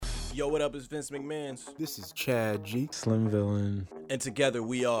Yo, what up? It's Vince McMahon's. This is Chad G. Slim Villain. And together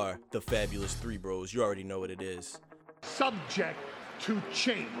we are the Fabulous Three Bros. You already know what it is. Subject to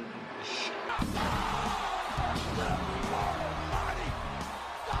change.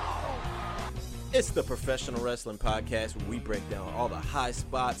 It's the Professional Wrestling Podcast where we break down all the high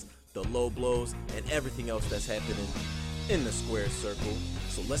spots, the low blows, and everything else that's happening in the square circle.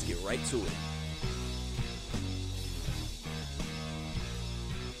 So let's get right to it.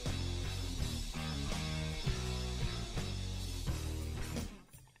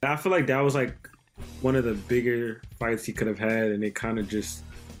 I feel like that was like one of the bigger fights he could have had, and they kind of just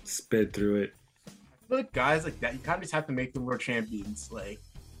sped through it. Look, guys like that, you kind of just have to make them world champions like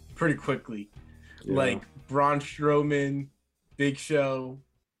pretty quickly. Yeah. Like Braun Strowman, Big Show,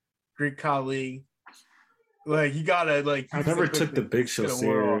 Great Khali. Like you gotta like. I never took the Big Show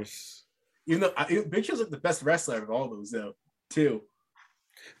serious. Even though Big Show's like the best wrestler of all those, though, too.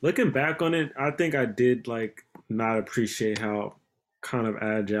 Looking back on it, I think I did like not appreciate how kind of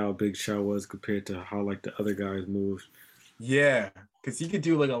agile Big Show was compared to how like the other guys moved. Yeah, because he could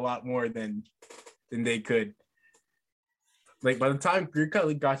do like a lot more than they could. Like by the time Great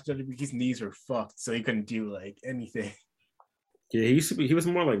Khali got to WWE, his knees were fucked, so he couldn't do like anything. Yeah, he was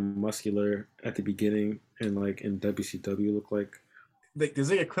more like muscular at the beginning, and like in WCW looked like there's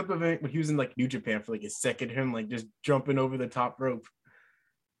like a clip of it when he was in like New Japan for like a second, him like just jumping over the top rope.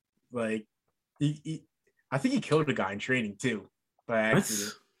 Like I think he killed a guy in training too by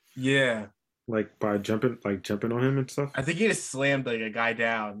accident. What? Yeah, like by jumping on him and stuff. I think he just slammed like a guy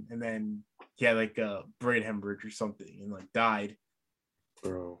down, and then he had like a brain hemorrhage or something, and like died.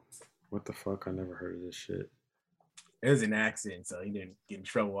 Bro, what the fuck? I never heard of this shit. It was an accident, so he didn't get in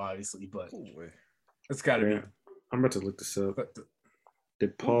trouble, obviously. But it's gotta be. I'm about to look this up.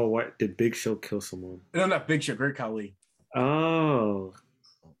 Did Big Show kill someone? No, not Big Show. Great Khali. Oh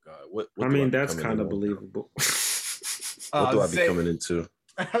God! What I mean, that's kind of believable. What do I be coming into?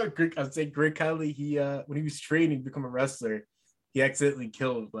 I'd say Great Khali. He when he was training to become a wrestler, he accidentally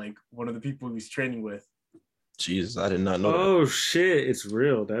killed like one of the people he was training with. Jesus, I did not know. Oh shit, it's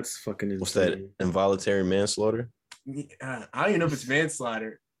real. That's fucking insane. What's that? Involuntary manslaughter? I don't even know if it's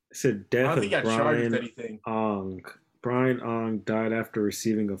manslaughter. It said death I don't think he got charged with anything. Brian Ong died after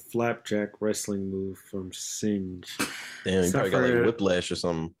receiving a flapjack wrestling move from Singe. Damn, he probably got like whiplash or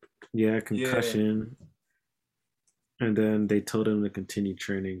something. Yeah, concussion. Yeah. And then they told him to continue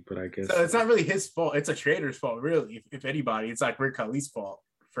training, but I guess so it's not really his fault. It's a trainer's fault, really. If anybody, it's like Great Khali's fault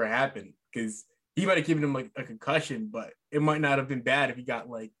for it happening, because he might have given him like a concussion, but it might not have been bad if he got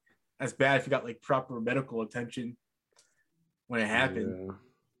like as bad if he got like proper medical attention when it happened.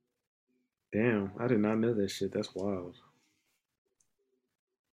 Yeah. Damn, I did not know that shit. That's wild.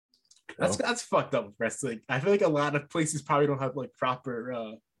 That's fucked up with wrestling. I feel like a lot of places probably don't have like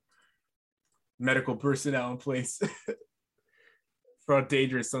proper medical personnel in place for how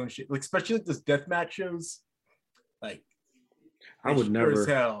dangerous some shit. Like especially like those deathmatch shows. Like I would never as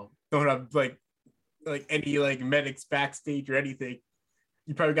hell don't have like any like medics backstage or anything.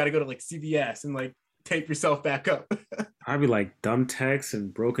 You probably got to go to like CVS and like tape yourself back up. I'd be like thumbtacks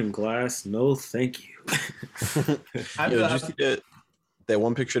and broken glass. No, thank you. Did you see that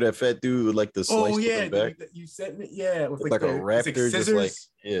one picture of that fat dude with like the slice back? You sent me, yeah, with like a raptor, just like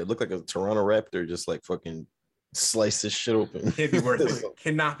it looked like a Toronto Raptor, just like fucking slice this shit open. Can't be worth it.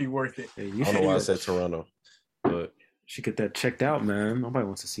 Cannot be worth it. Yeah, I don't know why I said Toronto, but should get that checked out, man. Nobody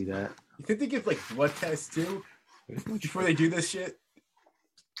wants to see that. You think they give like blood tests too before they do this shit?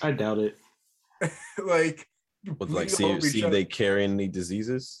 I doubt it. Like see if they carry any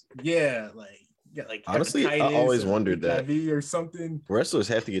diseases. Yeah, like honestly, I always wondered that HIV or something. Wrestlers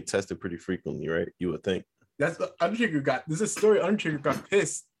have to get tested pretty frequently, right? You would think. That's what Undertaker got. There's a story. Undertaker got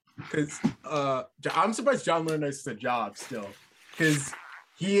pissed because I'm surprised John Lennon has a job still, because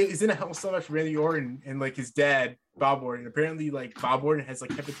he is in a hell so much for Randy Orton and like his dad Bob Orton. Apparently, like Bob Orton has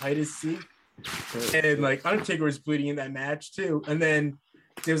like hepatitis C, and like Undertaker was bleeding in that match too, and then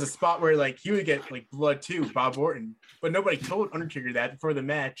there was a spot where like he would get like blood too, Bob Orton, but nobody told Undertaker that before the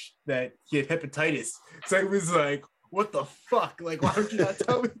match that he had hepatitis. So it was like, what the fuck? Like, why would you not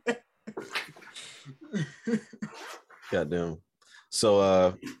tell me that? Goddamn.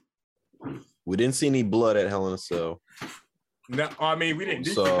 So we didn't see any blood at Hell in a Cell. No, I mean we didn't.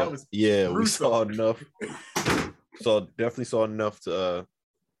 So yeah, we saw enough. So definitely saw enough to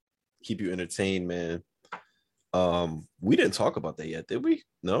keep you entertained, man. We didn't talk about that yet, did we?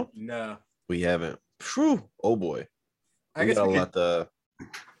 No, we haven't. Phew. Oh boy, I guess got a lot to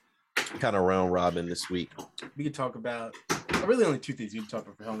kind of round robin this week. We could talk about really only two things we can talk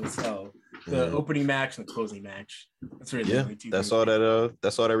about for Hell in a Cell. the opening match and the closing match. That's really yeah. That's all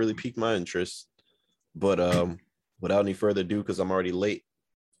that really piqued my interest. But without any further ado, because I'm already late,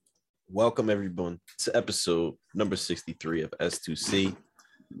 welcome everyone to episode number 63 of S2C.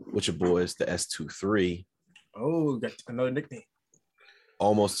 With your boys, the S23. Oh, got another nickname.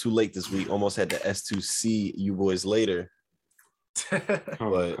 Almost too late this week. Almost had the S2C you boys later.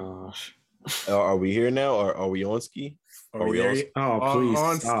 Oh gosh. Are we here now? Or are we on ski? Are we on ski? Oh, please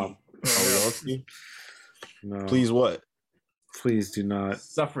on stop. Ski. Are we on ski? No. Please what? Please do not.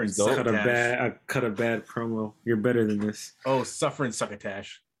 Suffering cut a bad promo. You're better than this. Oh, suffering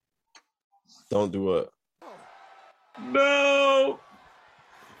succotash. Don't do it.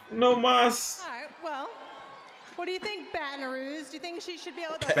 No mas. All right, well, what do you think, Baton Rouge? Do you think she should be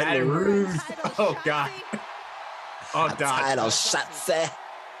able to... Baton Rouge. Oh, God. Oh, God. Title shotzi.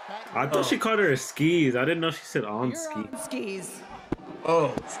 I thought she called her skis. I didn't know she said on You're ski. on skis.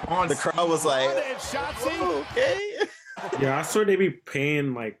 Oh, on The crowd was like, oh, okay. Yeah, I swear they be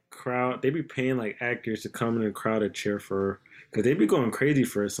paying like actors to come in the crowd to cheer for her. Because they be going crazy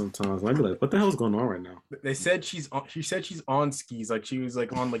for it sometimes. And I'd be like, what the hell's going on right now? They said she said she's on skis, like she was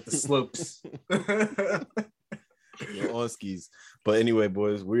like on like the slopes. You're on skis. But anyway,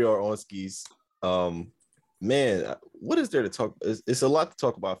 boys, we are on skis. Man, what is there to talk? It's a lot to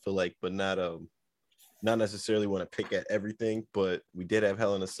talk about, I feel like, but not necessarily want to pick at everything. But we did have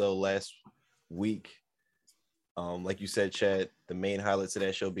Hell in a Cell last week. Like you said, Chad, the main highlights of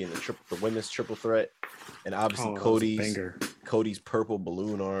that show being the women's triple threat, and obviously Cody's purple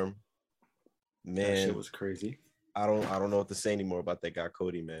balloon arm. Man, that shit was crazy. I don't know what to say anymore about that guy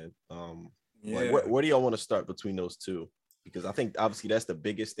Cody, man. Yeah. Like, where do y'all want to start between those two? Because I think obviously that's the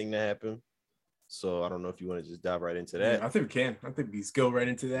biggest thing that happened. So I don't know if you want to just dive right into that. Yeah, I think we can. I think we just go right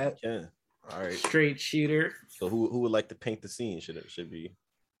into that. Yeah. All right. Straight shooter. So who would like to paint the scene? Should be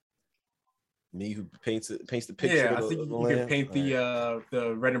me who paints the picture? Yeah, I think you can paint the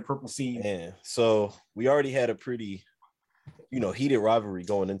red and purple scene. Yeah. So we already had a pretty, heated rivalry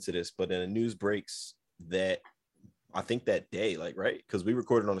going into this, but then the news breaks that I think that day, like, right? Because we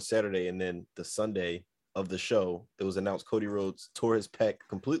recorded on a Saturday, and then the Sunday of the show, it was announced Cody Rhodes tore his pec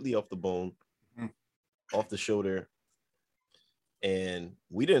completely off the bone, off the shoulder. And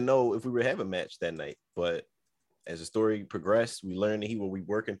we didn't know if we would have a match that night, but as the story progressed, we learned that he will be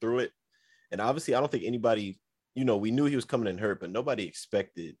working through it. And obviously, I don't think anybody, we knew he was coming in hurt, but nobody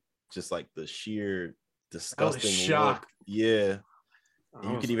expected just like the sheer disgusting look. Yeah.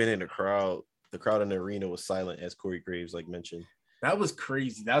 And you could even hear the crowd in the arena was silent, as Corey Graves mentioned. That was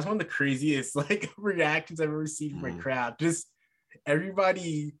crazy. That was one of the craziest reactions I've ever seen from a crowd. Just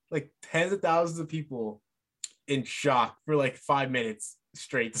everybody, tens of thousands of people in shock for 5 minutes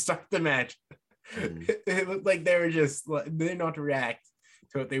straight to start the match. It looked like they were just they didn't know how to react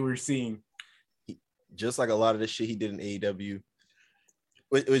to what they were seeing. Just like a lot of the shit he did in AEW,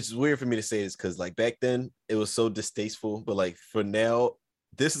 which is weird for me to say this because back then it was so distasteful, but for now,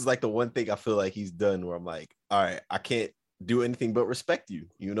 this is the one thing I feel like he's done where I'm like, all right, I can't do anything but respect you,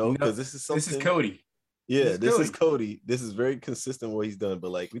 because this is something. This is Cody. Yeah, this is Cody. This is very consistent what he's done.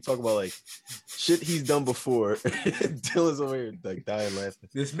 But we talk about shit he's done before. Dylan's over here dying laughing.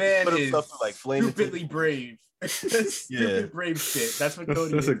 This man is stupidly brave. Stupid brave shit. That's what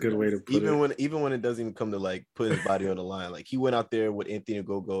Cody. That's a good way to put it. Even when it doesn't even come to put his body on the line. He went out there with Anthony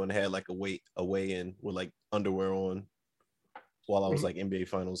Ogogo and had a weigh in with underwear on while I was NBA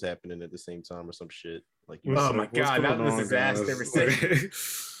finals happening at the same time or some shit. Oh my god, that was a disaster.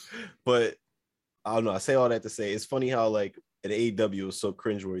 But I don't know. I say all that to say it's funny how at AEW is so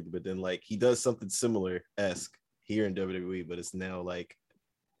cringeworthy, but then he does something similar-esque here in WWE, but it's now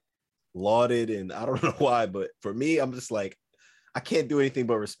lauded, and I don't know why, but for me, I'm just I can't do anything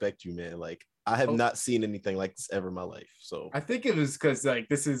but respect you, man. I have not seen anything like this ever in my life. So I think it was because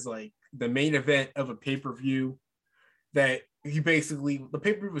this is the main event of a pay-per-view that he basically the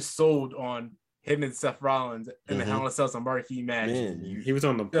pay-per-view was sold on him and Seth Rollins and the Hell in a Cell's a marquee match. Man, he was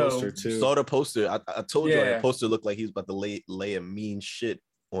on the poster too. Saw the poster. I told you the poster looked like he was about to lay a mean shit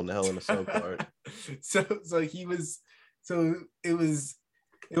on the Hell in a Cell card. So it was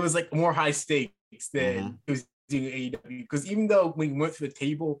more high stakes than it was doing AEW, because even though when we went to the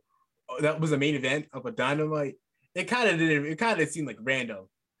table, that was a main event of a Dynamite. It kind of seemed random.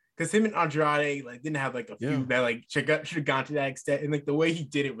 Because him and Andrade didn't have a feud that should have gone to that extent, and the way he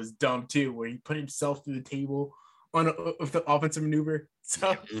did it was dumb too, where he put himself through the table with the offensive maneuver.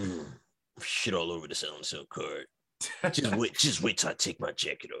 So shit all over the Hell in a Cell card. Just wait till I take my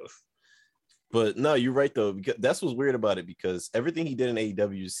jacket off. But no, you're right though, because that's what's weird about it, because everything he did in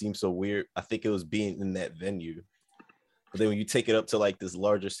AEW seems so weird. I think it was being in that venue. But then when you take it up to like this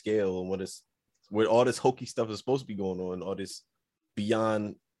larger scale and where all this hokey stuff is supposed to be going on, all this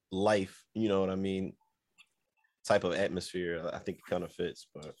beyond life, you know what I mean, type of atmosphere, I think it kind of fits.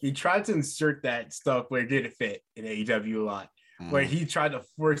 But he tried to insert that stuff where it didn't fit in AEW a lot, where he tried to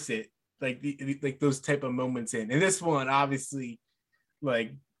force it, like those type of moments in. And this one, obviously,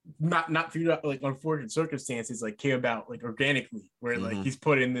 like not through like unfortunate circumstances, like came about like organically, where like he's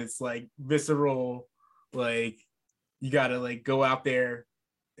put in this like visceral, like you gotta like go out there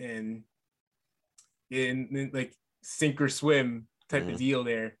and like sink or swim type of deal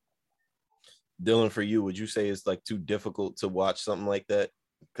there. Dylan, for you, would you say it's like too difficult to watch something like that?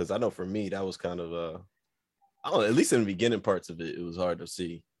 Because I know for me that was kind of I don't know, at least in the beginning parts of it, it was hard to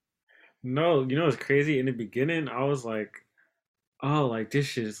see. No, you know it's crazy. In the beginning, I was like, oh, like this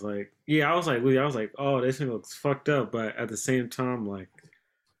shit is like, yeah, I was like, oh, this thing looks fucked up, but at the same time, like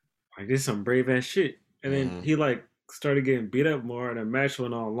this is some brave ass shit. And then he like started getting beat up more, and the match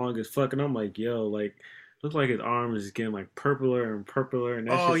went on long as fuck. And I'm like, yo, like, looked like his arm is getting like purpler and purpler, and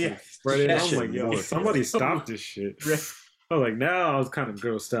that shit's like spreading. I'm like, yo, somebody stop this shit. I was like, now I was kind of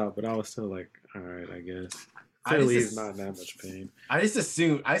grossed out, but I was still like, all right, I guess. Clearly, he's not in that much pain. I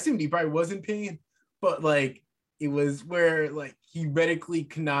assumed he probably was in pain, but like it was where like he medically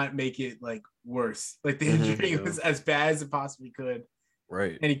could not make it like worse. Like the injury was as bad as it possibly could,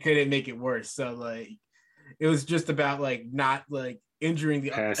 right? And he couldn't make it worse. So like it was just about like not like injuring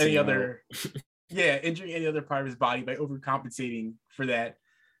any other part of his body by overcompensating for that.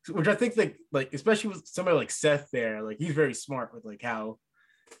 Which I think like especially with somebody like Seth there, like he's very smart with like how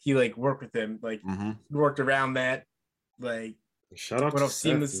he like worked with him, like worked around that, like shout out to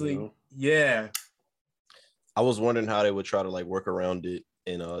Seth, seamlessly. You know? Yeah. I was wondering how they would try to like work around it.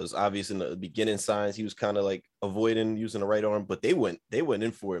 And it was obvious in the beginning signs he was kind of like avoiding using the right arm, but they went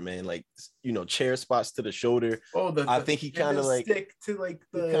in for it, man. Like, you know, chair spots to the shoulder. I think he kind of like stick to like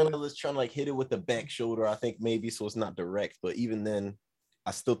he kind of was trying to like hit it with the back shoulder, I think maybe, so it's not direct. But even then,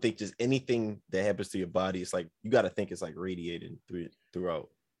 I still think just anything that happens to your body, it's like you got to think it's like radiating throughout.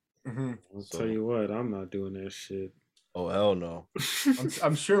 So, tell you what, I'm not doing that shit. Oh hell no!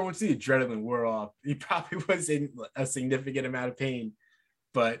 I'm sure once the adrenaline wore off, he probably was in a significant amount of pain,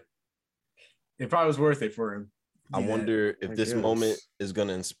 but it probably was worth it for him. I wonder if this moment is going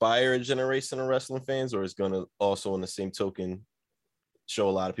to inspire a generation of wrestling fans, or is going to also, in the same token, show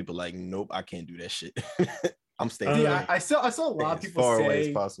a lot of people like, nope, I can't do that shit. I'm staying. I saw a lot of people say away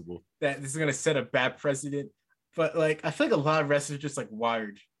as possible that this is going to set a bad precedent, but like I feel like a lot of wrestlers are just like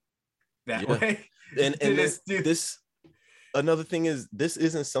wired that way. And this another thing is, this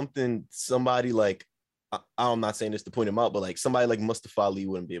isn't something somebody like, I'm not saying this to point him out, but like somebody like Mustafa Ali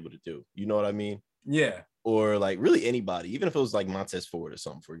wouldn't be able to do. You know what I mean? Yeah. Or like really anybody, even if it was like Montez Ford or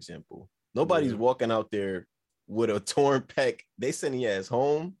something, for example. Nobody's walking out there with a torn pec. They sending your ass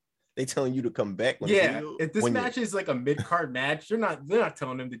home. They telling you to come back. If this match is like a mid-card match, they're not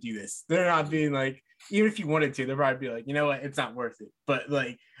telling them to do this. They're not being like, even if you wanted to, they'll probably be like, you know what, it's not worth it. But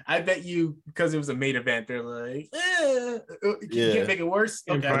like, I bet you, because it was a main event, they're like, you can't make it worse.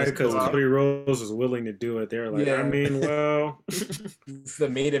 And probably because Cody Rhodes was willing to do it. They're like, I mean, well, it's the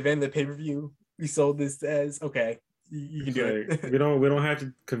main event, the pay-per-view. We sold this as okay. You can do it. We don't have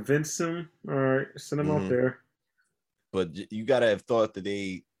to convince him. All right, send him out there. But you gotta have thought that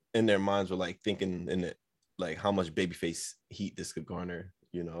they, in their minds, were like thinking in it, like how much babyface heat this could garner,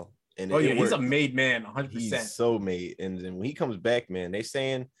 you know. And he's a made man, 100%. He's so made. And then when he comes back, man,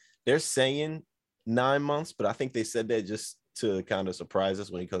 they're saying 9 months, but I think they said that just to kind of surprise us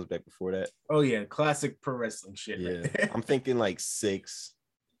when he comes back before that. Oh yeah, classic pro wrestling shit. Yeah, right? I'm thinking like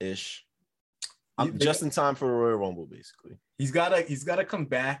 6-ish. I'm just in time for the Royal Rumble, basically. He's gotta come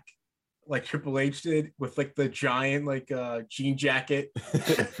back like Triple H did with like the giant like jean jacket.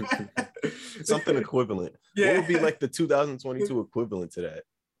 Something equivalent. Yeah. What would be like the 2022 equivalent to that?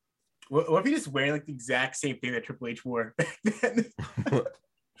 What if he just wearing like the exact same thing that Triple H wore back then?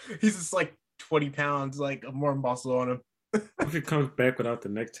 He's just like 20 pounds, like more muscle on him. What if he comes back without the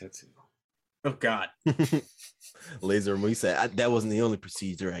neck tattoo? Oh God. Laser Moon said that wasn't the only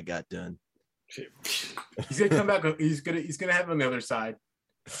procedure I got done. He's gonna come back. He's gonna have on the other side.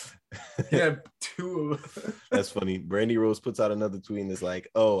 Yeah, two. That's funny. Brandy Rose puts out another tweet and is like,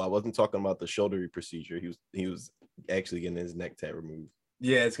 "Oh, I wasn't talking about the shoulder procedure. He was actually getting his neck tat removed."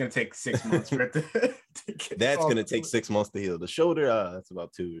 Yeah, it's gonna take 6 months for it to That's gonna take 6 months to heal. The shoulder, that's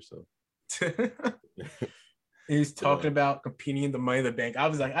about 2 or so. He's talking about competing in the Money in the Bank. I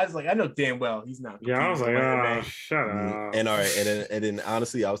was like, I know damn well he's not. Yeah, I was like, shut up. And all right, and then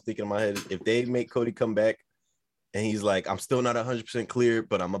honestly, I was thinking in my head, if they make Cody come back, and he's like, I'm still not 100% clear,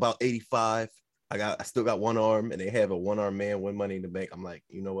 but I'm about 85. I still got one arm, and they have a one arm man win Money in the Bank. I'm like,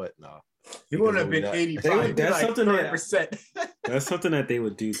 you know what? No, he would have been 85. That's like something 30%. That's something that they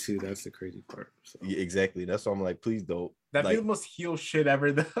would do too. That's the crazy part. So. Yeah, exactly. That's why I'm like, please don't. That'd like, be the most heel shit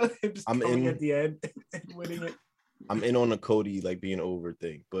ever, though. Just coming at the end and winning it. I'm in on the Cody like being over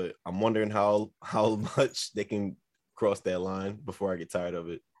thing, but I'm wondering how much they can cross that line before I get tired of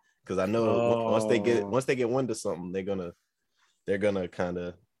it. Because I know once they get wind of something, they're gonna kind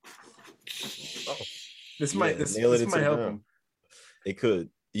of. This might help them. It could,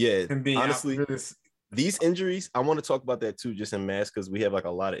 yeah. Honestly, these injuries, I want to talk about that too, just in mass, because we have like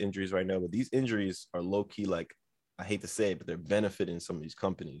a lot of injuries right now. But these injuries are low key, like I hate to say it, but they're benefiting some of these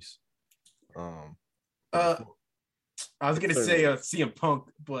companies. I was gonna say CM Punk,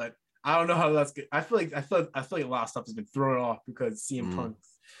 but I don't know how that's good. I feel like a lot of stuff has been thrown off because CM Punk.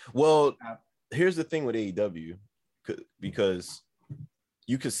 Well, here's the thing with AEW, because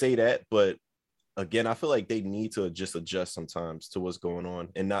you could say that, but again, I feel like they need to just adjust sometimes to what's going on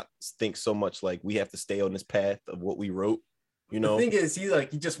and not think so much like we have to stay on this path of what we wrote. You know, the thing is,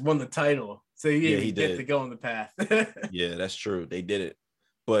 he just won the title, so he didn't get to go on the path. Yeah, that's true. They did it,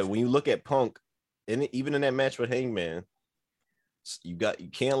 but when you look at Punk, and even in that match with Hangman, you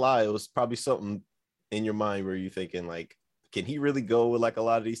can't lie. It was probably something in your mind where you're thinking like, can he really go with like a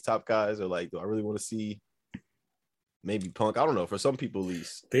lot of these top guys, or like, do I really want to see maybe Punk? I don't know. For some people, at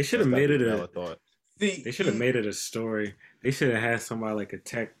least they should have made it a thought. They should have made it a story. They should have had somebody like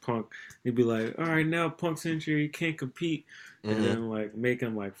attack Punk. They'd be like, all right, now Punk's injured, he can't compete. And then like make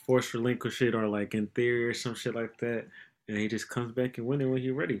him like force relinquish it or like in theory or some shit like that. And he just comes back and win it when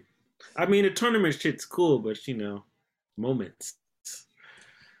he's ready. I mean, the tournament shit's cool, but moments.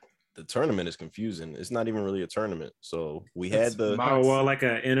 The tournament is confusing. It's not even really a tournament. So we had like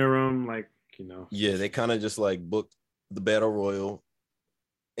an interim, like, Yeah, they kind of just like booked the Battle Royal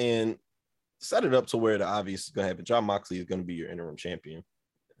and set it up to where the obvious is going to happen. Jon Moxley is going to be your interim champion,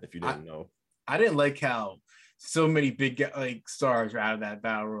 if you didn't know. I didn't like how so many big like stars were out of that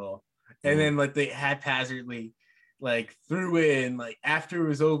Battle Royal. And then like they haphazardly like threw in like after it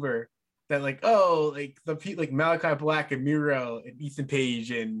was over that like, oh, like like Malachi Black and Miro and Ethan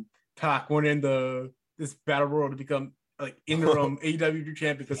Page and Pac went in this Battle Royal to become like interim AEW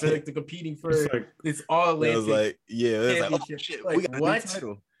champion because they're like competing for this all Atlantic. It was like, oh shit, like, we got what? a new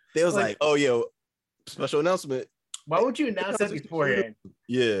title. They was like, oh yo, special announcement. Why would you announce that beforehand?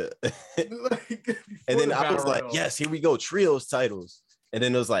 Yeah. And then I was like, yes, here we go, trios titles. And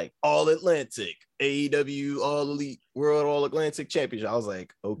then it was like All Atlantic, AEW All Elite World All Atlantic Championship. I was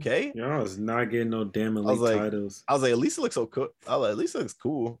like, okay. I was not getting no damn elite titles. I was like, at least it looks so cool. I was like, at least it looks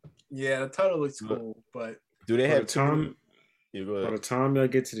cool. Yeah, the title looks cool, but do they have time? By the time y'all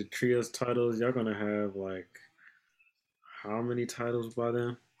get to the trios titles, y'all gonna have like how many titles by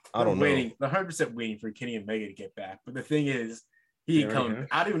then? I don't know. 100% waiting for Kenny Omega to get back. But the thing is, he ain't coming.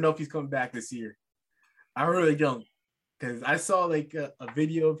 I don't even know if he's coming back this year. I really don't. Because I saw like a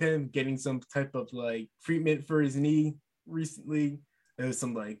video of him getting some type of like treatment for his knee recently. There was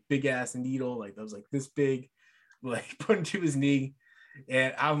some like big ass needle, like that was like this big, like put into his knee.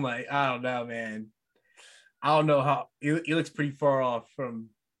 And I'm like, I don't know, man. I don't know how he looks pretty far off from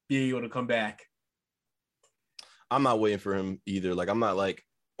being able to come back. I'm not waiting for him either. Like I'm not like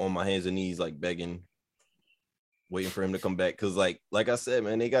on my hands and knees like begging, waiting for him to come back. Cause like I said,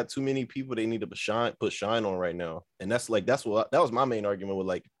 man, they got too many people they need to put shine on right now. And that was my main argument with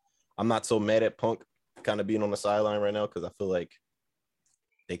like, I'm not so mad at Punk kind of being on the sideline right now. Cause I feel like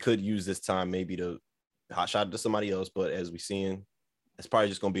they could use this time maybe to hot shot it to somebody else. But as we seeing, it's probably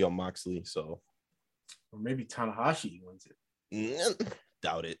just going to be on Moxley. So. Or maybe Tanahashi wins it.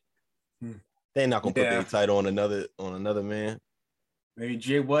 Doubt it. They're not going to put the title on another man. Maybe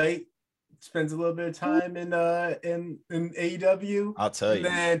Jay White spends a little bit of time in AEW. I'll tell you. And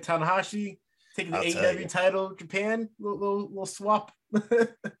then Tanahashi taking the AEW title, Japan, little swap.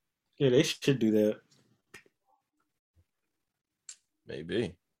 Yeah, they should do that.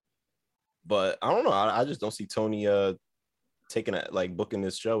 Maybe, but I don't know. I just don't see Tony taking it, like booking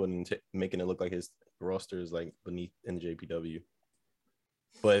this show and making it look like his roster is like beneath NJPW.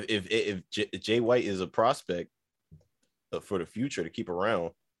 But if Jay White is a prospect for the future to keep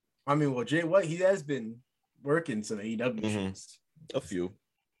around. I mean, well, Jay White, he has been working some AEW shows. A few.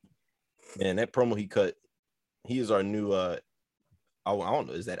 Man, that promo he cut, he is our new I don't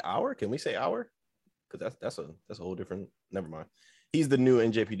know, is that hour? Can we say hour? Because that's a whole different, never mind. He's the new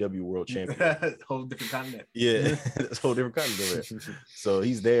NJPW world champion. Whole different continent. Yeah, that's a whole different continent. So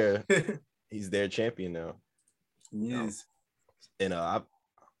he's there. He's their champion now. Yes. And I've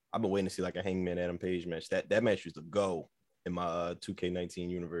been waiting to see like a Hangman Adam Page match. That match used to go in my 2K19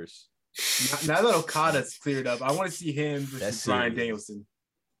 universe. Now that Okada's cleared up, I want to see him versus Bryan Danielson.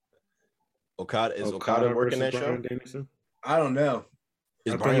 Okada working that show? Danielson? I don't know.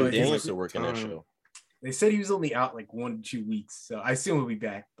 Is Bryan Danielson working that show? They said he was only out like 1 to 2 weeks, so I assume he'll be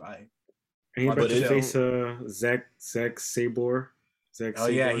back by. And he about to face Zack Sabre. He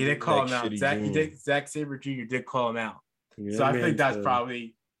did call him out. Zack Sabre Jr. did call him out. Yeah, so I think that's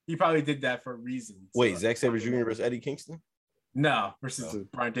he probably did that for a reason. Wait, Zack Sabre Jr. versus Eddie Kingston? No, versus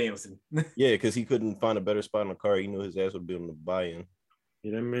Bryan Danielson. Yeah, because he couldn't find a better spot in the car. He knew his ass would be able to buy in.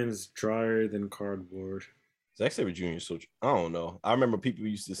 Yeah, that man's drier than cardboard. Zack Sabre Jr. is so I don't know. I remember people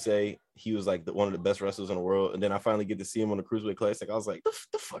used to say he was like one of the best wrestlers in the world, and then I finally get to see him on the Cruiserweight Classic. I was like,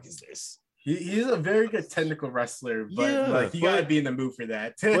 the fuck is this? He's a very good technical wrestler, but you gotta be in the mood for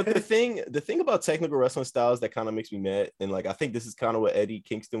that. But the thing about technical wrestling styles that kind of makes me mad, and like I think this is kind of what Eddie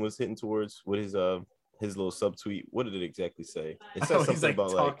Kingston was hitting towards with his little subtweet. What did it exactly say? It said something like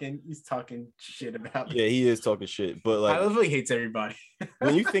about he's talking shit about. Yeah, he is talking shit, but like I love how he hates everybody.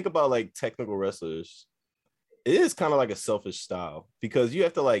 When you think about like technical wrestlers, it is kind of like a selfish style because you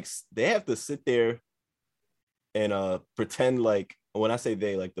have to they have to sit there and pretend like, when I say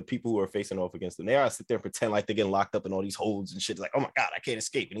they, like the people who are facing off against them, they are sit there and pretend like they're getting locked up in all these holds and shit. Like, oh my god, I can't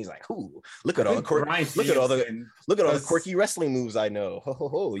escape. And he's like, "Ooh, look at all the quirky wrestling moves I know."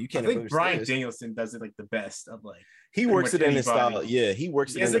 Ho, you can't. I think Bryan Danielson does it like the best of like. He works it in his style. Yeah, he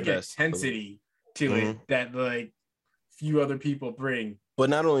works it in the best. Intensity to it that like few other people bring. But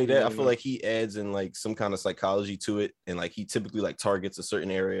not only that, I feel like he adds in like some kind of psychology to it, and like he typically like targets a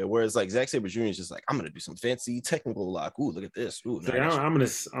certain area. Whereas like Zack Sabre Jr. is just like, I'm gonna do some fancy technical lock. Ooh, look at this. Ooh, I'm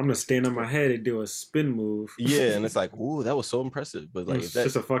gonna stand on my head and do a spin move. Yeah, and it's like, ooh, that was so impressive. But like, it's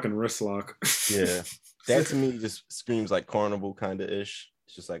just a fucking wrist lock. Yeah, that to me just screams like carnival kind of ish.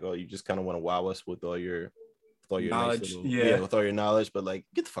 It's just like, oh, you just kind of want to wow us with all your knowledge. Nice with all your knowledge, but like,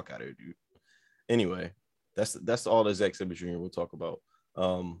 get the fuck out of here, dude. Anyway, that's all the Zack Sabre Jr. we'll talk about.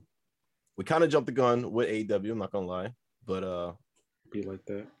 We kind of jumped the gun with AEW, I'm not gonna lie, but be like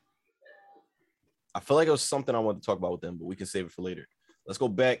that. I feel like it was something I wanted to talk about with them, but we can save it for later. Let's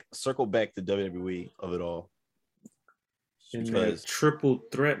circle back to WWE of it all. In that triple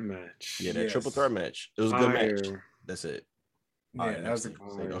threat match. Yeah, that triple threat match. It was a good match. That's it. Yeah, that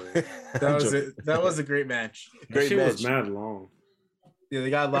was a great match. Great match. Was mad long. Yeah, they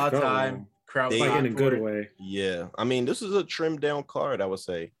got a lot of time. Long. Crowd like in a good way. Yeah, I mean, this is a trimmed down card, I would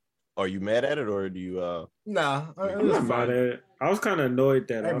say. Are you mad at it, or do you? Nah, I'm not mad at it. I was kind of annoyed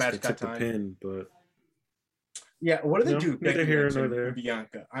that Oscar took the pin, but yeah, what do they do? Neither here nor there.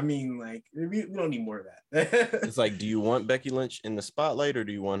 Bianca. I mean, like we don't need more of that. It's like, do you want Becky Lynch in the spotlight, or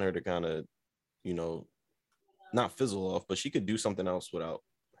do you want her to kind of, not fizzle off, but she could do something else without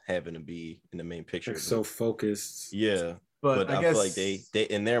having to be in the main picture? Like so focused. Yeah. But I feel like they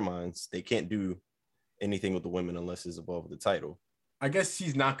in their minds, they can't do anything with the women unless it's involved with the title. I guess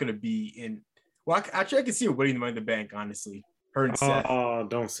she's not going to be in. Well, actually, I can see her winning the Money in the Bank, honestly. Her and Seth. Oh,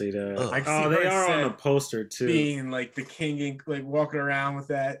 don't say that. They are on the poster, too. Being like the king and like walking around with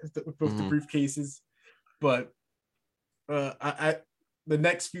that, with both the briefcases. But the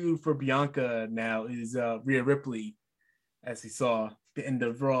next feud for Bianca now is Rhea Ripley, as we saw the end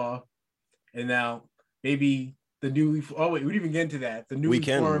of Raw. And now maybe the newly we didn't even get into that. The newly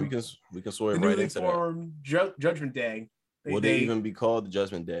formed, we can sort right into that. Judgment Day. Would they even be called the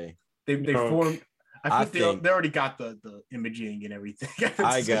Judgment Day? They formed. I think they already got the imaging and everything.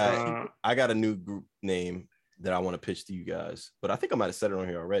 I got a new group name that I want to pitch to you guys, but I think I might have said it on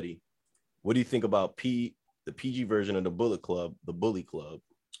here already. What do you think about the PG version of the Bullet Club, the Bully Club?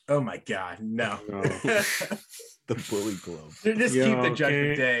 Oh my God, no. The Bully Club. Just keep the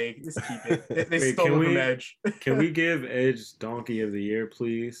Judgment Day. Just keep it. They stole it from Edge. Can we give Edge Donkey of the Year,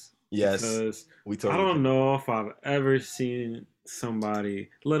 please? Yes. Because I don't know if I've ever seen somebody,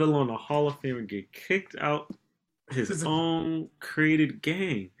 let alone a Hall of Famer, get kicked out his own created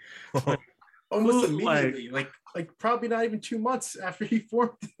gang. Almost immediately. Like probably not even 2 months after he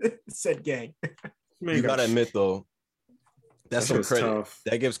formed said gang. You gotta admit though, that's some credit. Tough.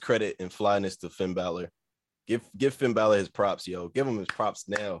 That gives credit and flyness to Finn Balor. Give Finn Balor his props, yo. Give him his props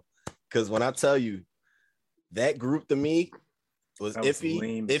now. Because when I tell you, that group to me was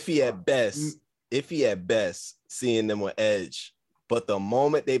iffy at best, seeing them with Edge. But the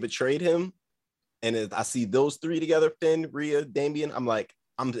moment they betrayed him, and I see those three together, Finn, Rhea, Damian, I'm like,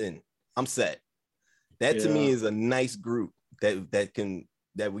 I'm in. I'm set. That to me is a nice group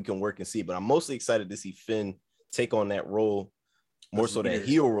that we can work and see. But I'm mostly excited to see Finn take on that role. More so that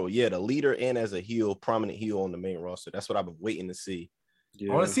heel role. Yeah, the leader and as a heel, prominent heel on the main roster. That's what I've been waiting to see.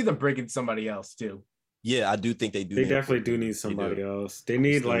 Yeah. I want to see them bring in somebody else too. Yeah, I do think they do. They definitely do need somebody else. They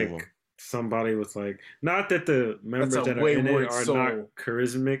need like somebody with like, not that the members that are in it are not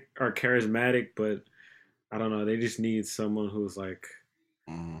charismatic, but I don't know. They just need someone who's like,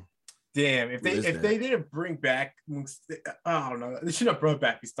 damn. If they didn't bring back, I don't know. They should have brought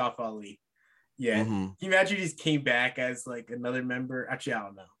back Mustafa Ali. Yeah, Can you imagine he just came back as like another member? Actually, I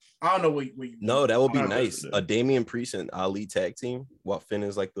don't know. I don't know what you. No, that would be nice. A Damian Priest and Ali tag team while Finn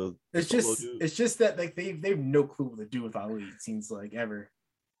is like the. It's just that like they have no clue what to do with Ali. It seems like ever.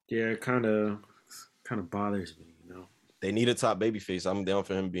 Yeah, it kind of bothers me, you know. They need a top babyface. I'm down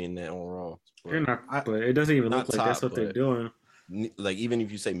for him being there on Raw. But it doesn't even look like that's what they're doing. Like even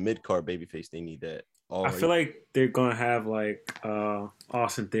if you say mid card babyface, they need that. I feel like they're gonna have like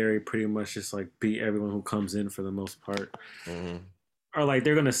Austin Theory pretty much just like beat everyone who comes in for the most part, or like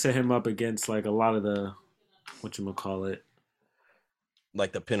they're gonna set him up against like a lot of the whatchamacallit,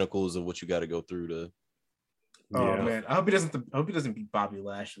 like the pinnacles of what you got to go through to. Oh man, I hope he doesn't beat Bobby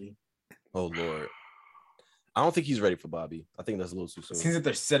Lashley. Oh Lord, I don't think he's ready for Bobby. I think that's a little too soon. It seems that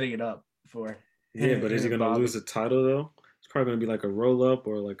they're setting it up for. Yeah, but is he gonna lose the title though? It's probably gonna be like a roll up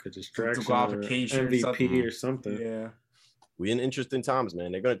or like a distraction or MVP or something. Yeah, we in interesting times,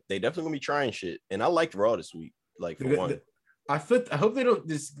 man. They definitely gonna be trying shit. And I liked Raw this week. Like for one, I hope they don't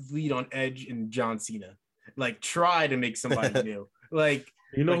just lead on Edge and John Cena. Like try to make somebody new. Like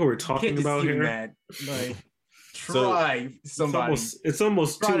who we're talking about here. Mad. Like try somebody. It's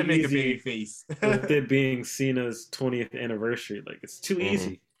almost try too to make easy a baby face. with it being Cena's 20th anniversary. Like it's too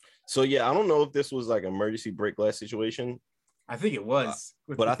easy. So yeah, I don't know if this was like an emergency break glass situation. I think it was,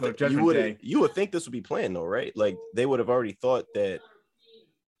 but I think you would think this would be planned though, right? Like they would have already thought that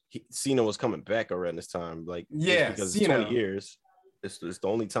Cena was coming back around this time, like because Cena. It's 20 years. It's the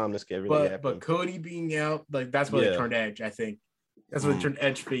only time this can really happen. But Cody being out, like that's why they turned Edge. I think that's what they turned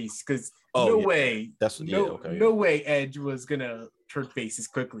Edge face because no way Edge was gonna turn face as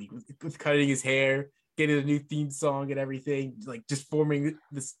quickly with cutting his hair, getting a new theme song and everything, like just forming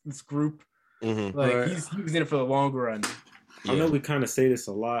this group. Like he was in it for the long run. I know we kind of say this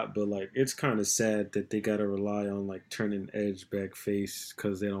a lot, but like it's kind of sad that they got to rely on like turning Edge back face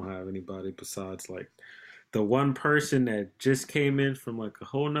because they don't have anybody besides like the one person that just came in from like a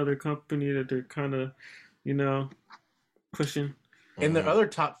whole nother company that they're kind of, pushing. And the other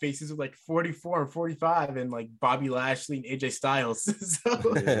top faces are like 44 and 45 and like Bobby Lashley and AJ Styles.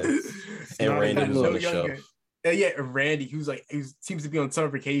 And Randy was on the show. Yeah, Randy, who seems to be on summer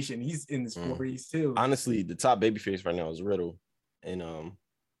vacation. He's in his 40s too. Honestly, the top babyface right now is Riddle, and I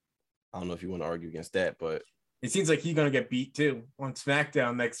don't know if you want to argue against that, but it seems like he's gonna get beat too on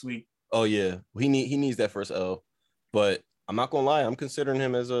SmackDown next week. Oh yeah, he needs that first L, but I'm not gonna lie, I'm considering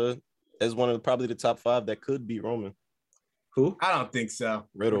him as one of probably the top 5 that could beat Roman. Who? I don't think so.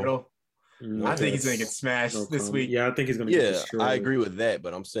 Riddle. I think he's gonna get smashed this week. Yeah, I think he's gonna get destroyed. I agree with that,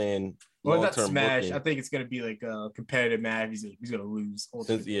 but I'm saying not smash. I think it's gonna be like a competitive match. He's gonna lose.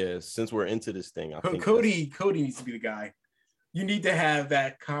 Since we're into this thing, I think Cody needs to be the guy. You need to have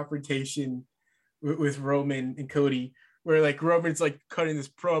that confrontation with Roman and Cody, where like Roman's like cutting this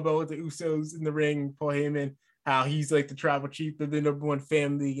promo with the Usos in the ring, Paul Heyman, how he's like the tribal chief of the number one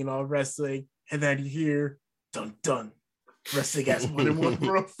family in all wrestling, and then you hear dun dun. Wrestling has more than one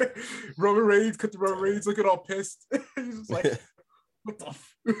Roman Reigns, cut the Roman Reigns looking all pissed. He's just like, what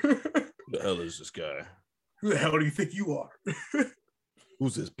the hell is this guy? Who the hell do you think you are?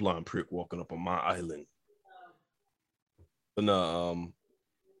 Who's this blonde prick walking up on my island? But no,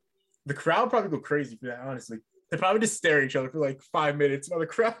 the crowd probably go crazy for that, honestly. They probably just stare at each other for like 5 minutes while the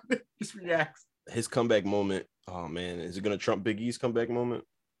crowd just reacts. His comeback moment, oh man, is it gonna trump Big E's comeback moment?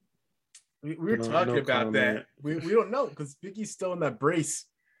 We were talking about that. We don't know because Big E's still in that brace.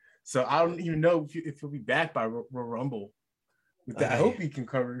 So I don't even know if he'll be back by Royal Rumble. I hope he can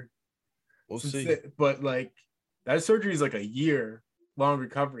cover. We'll see. But like that surgery is like a year-long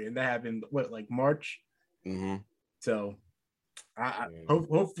recovery, and that happened like March. So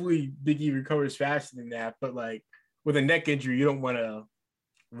hopefully Big E recovers faster than that. But like with a neck injury, you don't want to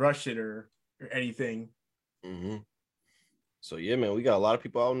rush it or anything. So yeah, man, we got a lot of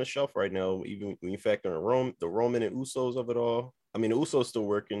people out on the shelf right now. Even when you factor in the Roman and Usos of it all. I mean, the Usos still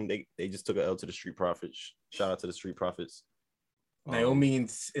working. They just took an L to the Street Profits. Shout out to the Street Profits. Naomi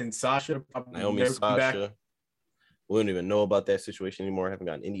and Sasha. Naomi and Sasha. We don't even know about that situation anymore. I haven't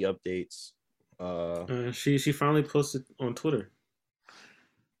gotten any updates. She finally posted on Twitter.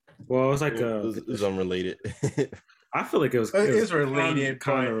 Well, it was like it was unrelated. I feel like it was related,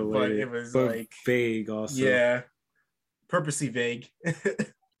 kind of related, but it was like vague also. Yeah. Purposely vague.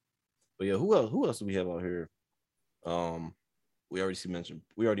 But yeah, who else do we have out here? We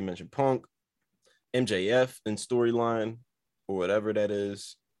already mentioned Punk, MJF in storyline or whatever that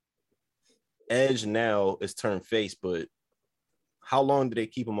is. Edge now is turned face, but how long do they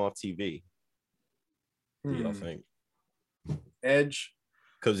keep him off TV? Do y'all think? Edge?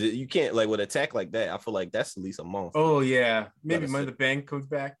 Because you can't, like, with attack like that, I feel like that's at least a month. Oh, yeah. Maybe Money in the Bank comes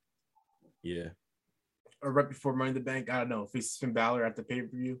back. Yeah. Or right before Money in the Bank. I don't know. Faces Finn Balor at the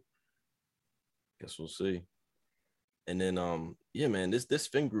pay-per-view. Guess we'll see. And then, yeah, man, this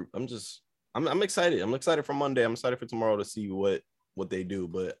Finn group, I'm excited. I'm excited for Monday. I'm excited for tomorrow to see what they do.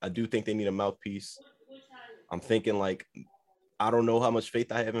 But I do think they need a mouthpiece. I'm thinking, like, I don't know how much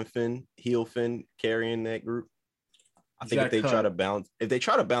faith I have in Finn, heel Finn carrying that group. I think if they try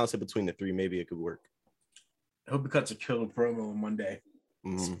to balance it between the three, maybe it could work. I hope he cuts a killer promo on Monday,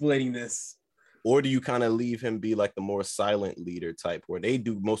 splitting this. Or do you kind of leave him be like the more silent leader type, where they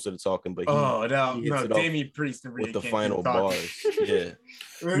do most of the talking, but he Damian Priest with the final bars. Yeah,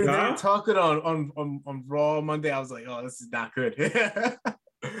 when they were talking on Raw Monday, I was like, oh, this is not good.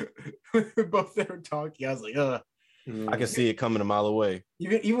 Both they were talking, I was like, I can see it coming a mile away.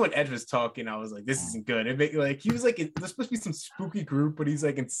 Even when Edge was talking, I was like, "This isn't good." He was like, "There's supposed to be some spooky group," but he's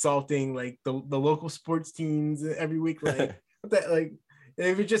like insulting like the local sports teams every week. Like that, like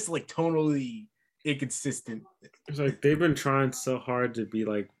it was just like tonally inconsistent. It's like they've been trying so hard to be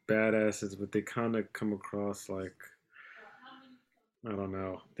like badasses, but they kind of come across like I don't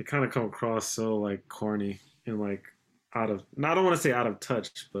know. They kind of come across so like corny and like. I don't want to say out of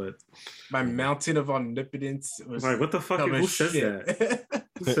touch, but my mountain of omnipotence was like, what the fuck? Who says that?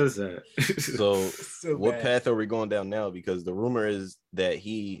 Who says that? So what path are we going down now? Because the rumor is that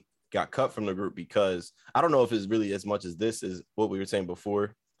he got cut from the group because I don't know if it's really as much as this is what we were saying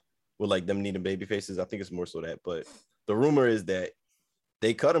before with like them needing baby faces. I think it's more so that, but the rumor is that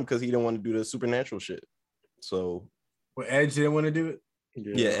they cut him because he didn't want to do the supernatural shit. So, well, Edge didn't want to do it.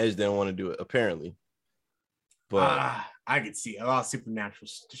 Yeah, Edge didn't want to do it apparently. But I could see a lot of supernatural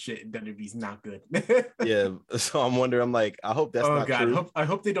shit in WWE's not good. Yeah, so I'm wondering. I'm like, I hope that's not true. I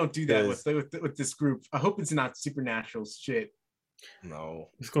hope they don't do that with this group. I hope it's not supernatural shit. No,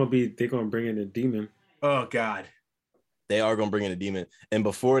 they're gonna bring in a demon. Oh God, they are gonna bring in a demon. And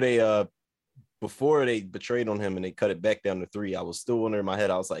before they betrayed on him and they cut it back down to 3, I was still wondering in my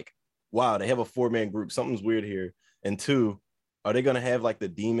head. I was like, wow, they have a 4-man group. Something's weird here. And 2, are they gonna have like the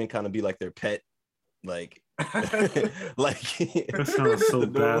demon kind of be like their pet? Like like that sounds so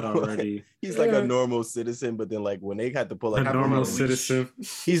bad already. He's like a normal citizen, but then like when they had to pull like a normal citizen,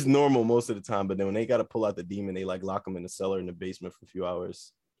 he's normal most of the time, but then when they got to pull out the demon, they like lock him in the cellar in the basement for a few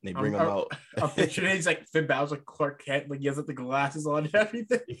hours. And they bring him out. I'm picturing he's like Finn Balor's like Clark Kent, like he has like the glasses on and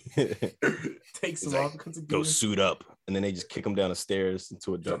everything. Takes him off, go suit up, and then they just kick him down the stairs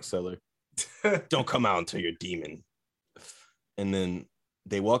into a dark cellar. Don't come out until you're demon. And then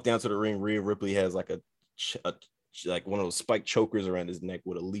they walk down to the ring. Rhea Ripley has like like one of those spiked chokers around his neck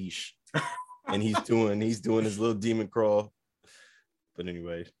with a leash, and he's doing his little demon crawl. But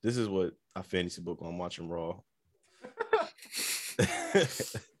anyway, this is what I fantasy book on watching Raw.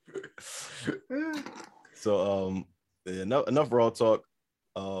 So enough Raw talk.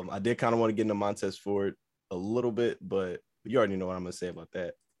 I did kind of want to get into Montez Ford a little bit, but you already know what I'm gonna say about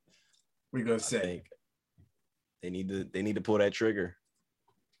that. What are you gonna say? They need to pull that trigger.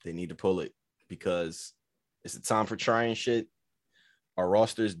 They need to pull it because it's the time for trying shit. Our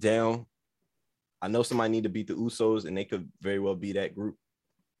roster's down. I know somebody need to beat the Usos, and they could very well be that group.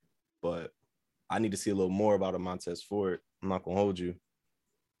 But I need to see a little more about a Montez Ford. I'm not gonna hold you.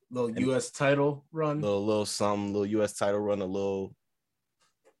 Little U.S. title run. Little something. Little U.S. title run. A little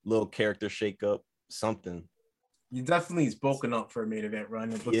character shakeup. Something. He definitely is bulking up for a main event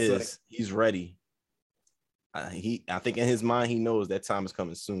run. It looks like he's ready. I think in his mind he knows that time is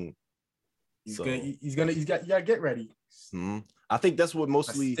coming soon. You gotta get ready. Mm-hmm. I think that's what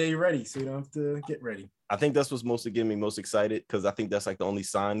mostly stay ready so you don't have to get ready. I think that's what's mostly getting me most excited because I think that's like the only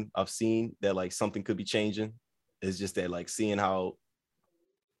sign I've seen that like something could be changing. It's just that like seeing how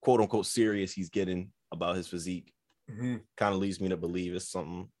quote unquote serious he's getting about his physique kind of leads me to believe it's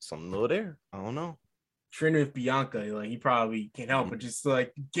something little there. I don't know. Training with Bianca, like he probably can't help but just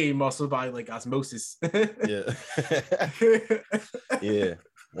like gain muscle by like osmosis. Yeah. Yeah.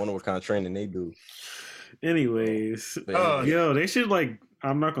 Wonder what kind of training they do. Anyways, they should like.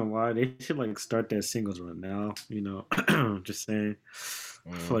 I'm not gonna lie, they should like start that singles run now. You know, just saying.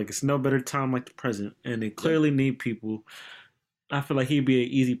 I feel like it's no better time like the present, and they clearly need people. I feel like he'd be an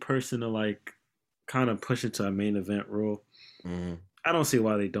easy person to like, kind of push into a main event role. I don't see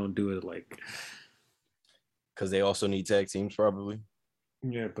why they don't do it like. Because they also need tag teams, probably.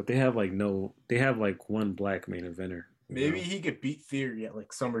 Yeah, but they have like one black main eventer. Maybe he could beat Theory at like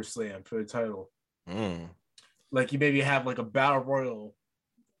SummerSlam for the title. Like you maybe have like a battle royal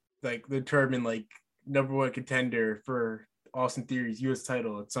like determine like number one contender for Austin Theory's U.S.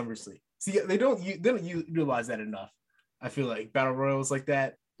 title at SummerSlam. See, they don't utilize that enough. I feel like battle royals like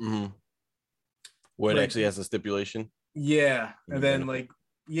that, where it actually has a stipulation. Yeah, and then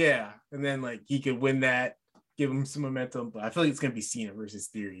he could win that, give him some momentum. But I feel like it's gonna be Cena versus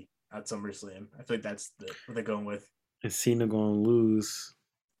Theory at SummerSlam. I feel like that's what they're going with. Is Cena gonna lose?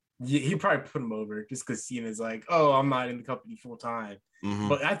 Yeah, he probably put him over just because Cena's like, oh, I'm not in the company full time.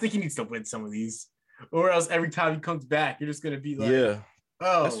 But I think he needs to win some of these, or else every time he comes back, you're just gonna be like,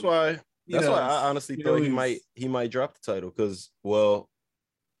 oh, that's why I honestly thought he might drop the title because, well,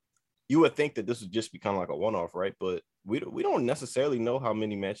 you would think that this would just be kind of like a one-off, right? But we don't necessarily know how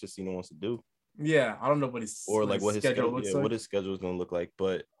many matches Cena wants to do. Yeah, I don't know what his schedule looks like. What his schedule is going to look like.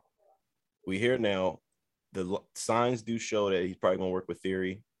 But we hear now the signs do show that he's probably going to work with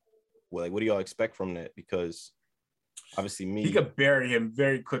Theory. Well, like, what do y'all expect from that? Because obviously, he could bury him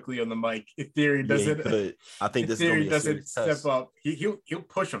very quickly on the mic if Theory doesn't. I think this Theory doesn't step up. He'll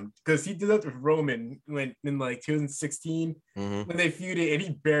push him because he did that with Roman when in like 2016 when they feuded, and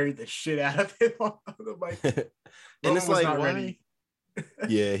he buried the shit out of him on the mic. And it's like, why?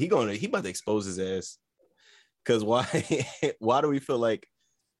 Yeah, he about to expose his ass. Because why do we feel like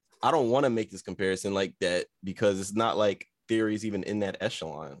I don't want to make this comparison like that because it's not like Theory's even in that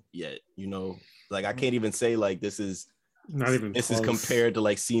echelon yet. You know, like I can't even say like this is compared to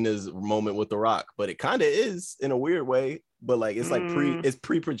like Cena's moment with The Rock, but it kind of is in a weird way. But like it's like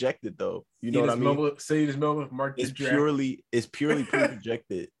pre-projected though. You know what I mean? Cena's moment with Mark. It's purely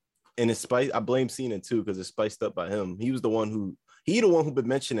pre-projected, and it's spiced. I blame Cena too because it's spiced up by him. He was the one who been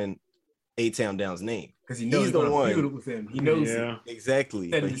mentioning A-Town Down's name because he knows he's the one feud with him. He knows it. Exactly.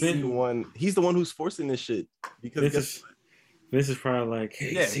 But he's the one. He's the one who's forcing this shit because Vince is probably like,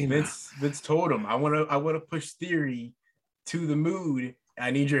 hey, Cena. Vince told him, I want to push Theory to the mood.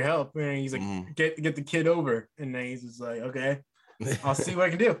 I need your help. And he's like, get the kid over. And then he's just like, okay, I'll see what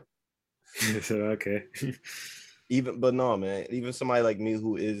I can do. He said, okay. But no, man, even somebody like me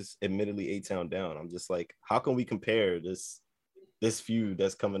who is admittedly A-Town Down, I'm just like, how can we compare this feud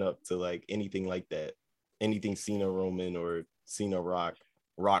that's coming up to like anything like that? Anything Cena Roman or Cena Rock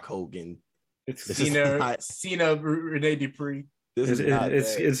Hogan. It's Cena Rene Dupree.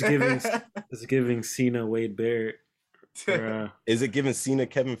 It's giving Cena Wade Barrett. Is it giving Cena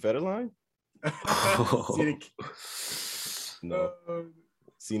Kevin Federline? No.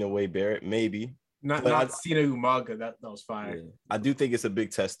 Cena Wade Barrett, maybe. Not Cena Umaga. That was fire. Yeah. I do think it's a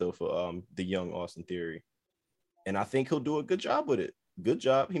big test though for the young Austin Theory. And I think he'll do a good job with it. Good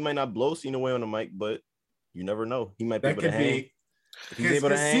job. He might not blow Cena away on the mic, but you never know. He might be able to hang. If he's able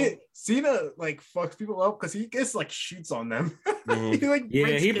to hang. Cena like fucks people up because he gets like shoots on them. He'd be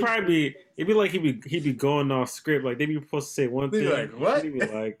going off script. Like they'd be supposed to say one thing. Like, what? He'd be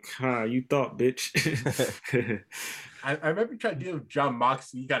like, you thought, bitch. I remember trying to deal with John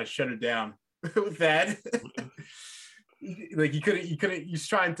Moxley. You got to shut it down with that. Like he couldn't. He's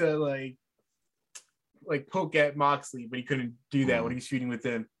trying to like poke at Moxley, but he couldn't do that when he was shooting with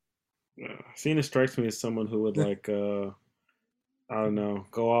him. Cena strikes me as someone who would like I don't know,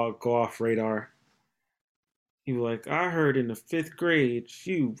 go off radar. He was like, I heard in the 5th grade,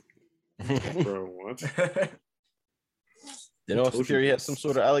 you bro, what? Did Austin Theory have some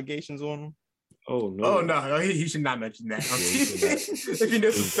sort of allegations on him? Oh no! Oh no! He should not mention that. If he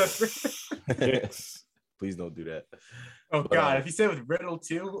knows some stuff. Please don't do that. Oh God! If he said with Riddle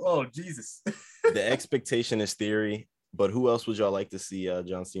too, oh Jesus! The expectation is Theory, but who else would y'all like to see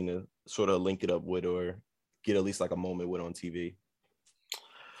John Cena sort of link it up with or get at least like a moment with on TV?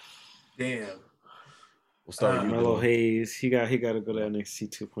 Damn. We'll start with Melo Hayes. He got to go to NXT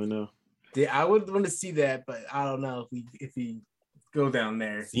 2.0. Yeah, I would want to see that, but I don't know if he go down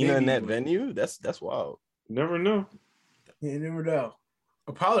there. Cena in that venue? That's wild. Never know. You never know.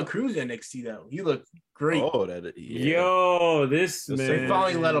 Apollo Crews in NXT though. He looked great. Oh, Yo, this man. They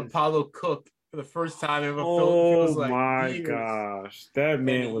finally let Apollo cook for the first time ever. Oh my gosh, that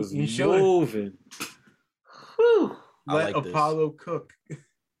man was moving. Let Apollo cook.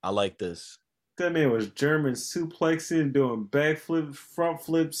 I like this. That man was German suplexing, doing backflips, front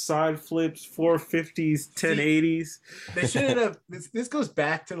flips, side flips, 450s, 1080s. They shouldn't have. This goes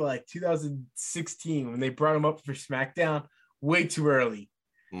back to like 2016 when they brought him up for SmackDown way too early.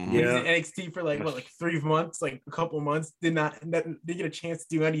 Mm-hmm. He was in NXT for like 3 months, like a couple months. Did get a chance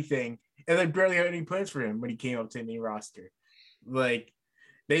to do anything, and they barely had any plans for him when he came up to the main roster. Like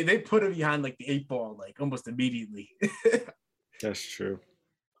they put him behind like the 8 ball like almost immediately. That's true.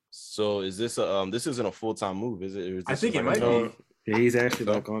 So is this this isn't a full-time move, is it? I think it might be. Yeah, he's actually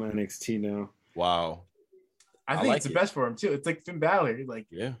like on NXT now. Wow. I think it's the best for him too. It's like Finn Balor, like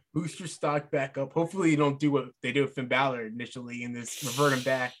boost your stock back up. Hopefully, you don't do what they did with Finn Balor initially, and this revert him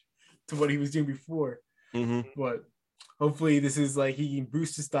back to what he was doing before. But hopefully, this is like he can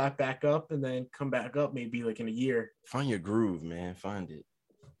boost his stock back up and then come back up maybe like in a year. Find your groove, man. Find it.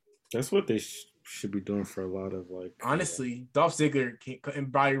 That's what they should be doing for a lot of like. Honestly, Dolph Ziggler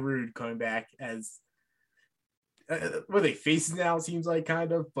and Bobby Roode coming back as. Were they faces now? It seems like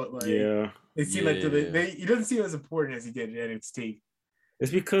kind of, but like it seemed like he doesn't seem as important as he did at NXT.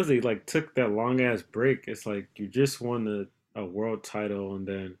 It's because they like took that long ass break. It's like you just won a world title and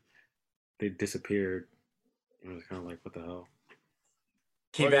then they disappeared. It was kind of like, what the hell?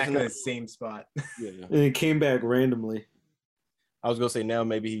 Came back in the same spot. And it came back randomly. I was gonna say now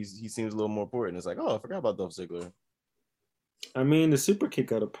maybe he seems a little more important. It's like, oh, I forgot about Dolph Ziggler. I mean, the super kick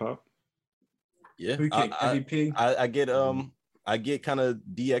got a pop. Yeah, MVP. I get kind of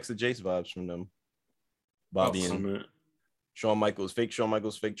DX and Jace vibes from them. Bobby and Shawn Michaels, fake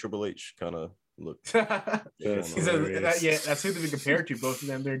Triple H kind of look. That's who they've been compared to, both of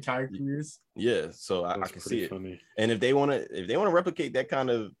them their entire careers. Yeah, so I can see it. Funny. And if they want to replicate that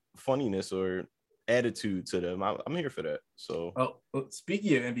kind of funniness or attitude to them, I'm here for that. So,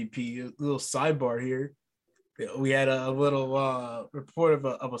 speaking of MVP, a little sidebar here. We had a little report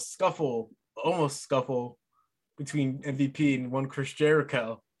of a scuffle. Almost scuffle between MVP and one Chris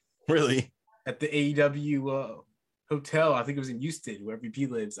Jericho. Really? At the AEW hotel. I think it was in Houston where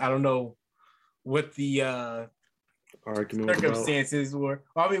MVP lives. I don't know what the circumstances were.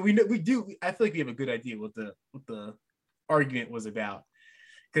 I mean, we do. I feel like we have a good idea what the argument was about.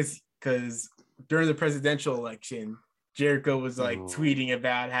 Because during the presidential election, Jericho was like tweeting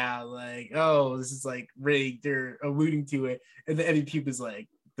about how like, oh, this is like rigged. They're alluding to it. And the MVP was like,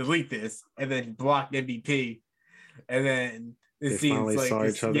 delete this, and then blocked MVP, and then it seems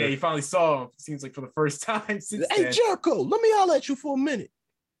like he finally saw him. It seems like for the first time since then. Jericho, let me holler at you for a minute.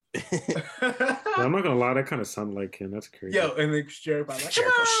 I'm not gonna lie, that kind of sounded like him. That's crazy. Yo, and then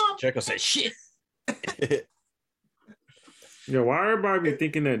Jericho said shit. Yo, why everybody be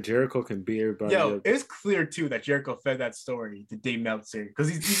thinking that Jericho can beat everybody? Yo, it's clear too that Jericho fed that story to Dave Meltzer because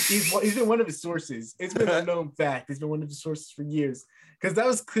he's been one of his sources. It's been a known fact. He's been one of his sources for years because that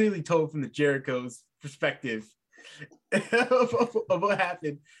was clearly told from the Jericho's perspective of what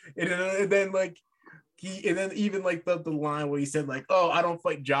happened, and then like even like the line where he said like, "Oh, I don't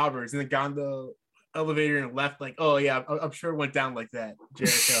fight jobbers," and then got on the elevator and left like, "Oh yeah, I'm sure it went down like that."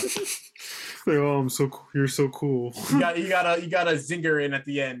 Jericho. Like, oh, you're so cool. You got a zinger in at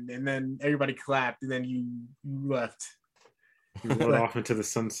the end, and then everybody clapped, and then you left. You went off into the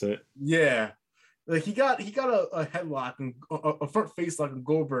sunset. Yeah, like he got a headlock and a front face lock on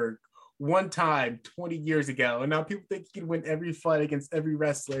Goldberg one time 20 years ago, and now people think he can win every fight against every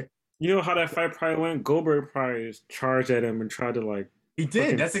wrestler. You know how that fight probably went? Goldberg probably charged at him and tried to like. He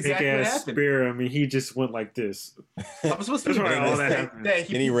did. That's exactly what happened. Spear. I mean, he just went like this. I'm supposed to be all that and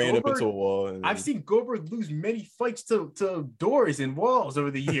he ran up into a wall. And I've seen Goldberg lose many fights to doors and walls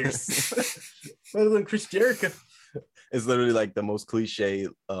over the years. Other than Chris Jericho. It's literally like the most cliche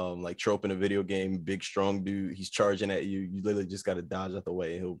like trope in a video game. Big, strong dude. He's charging at you. You literally just got to dodge out the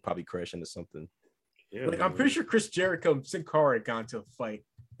way. He'll probably crash into something. Yeah, like I'm pretty sure Chris Jericho and Sin Cara had gone to a fight.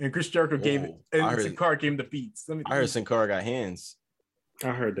 And Chris Jericho Sin Cara gave him the beats. I heard Sin Cara got hands. I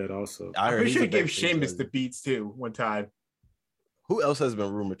heard that also. I'm pretty sure he gave Sheamus the beats too one time. Who else has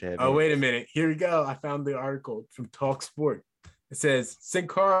been rumored to have? Oh, wait a minute. Here we go. I found the article from Talk Sport. It says Sin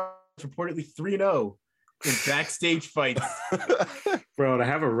Cara is reportedly 3-0 in backstage fights. Bro, to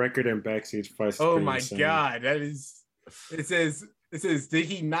have a record in backstage fights. Oh my God. That is it says, did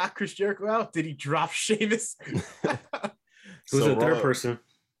he knock Chris Jericho out? Did he drop Sheamus? Who's the third person?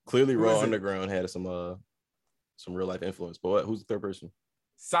 Clearly Raw Underground had some real life influence. But who's the third person?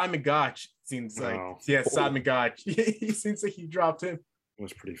 Simon Gotch seems like Simon Gotch. He seems like he dropped him. It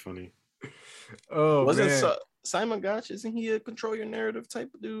was pretty funny. Oh, wasn't Simon Gotch? Isn't he a control your narrative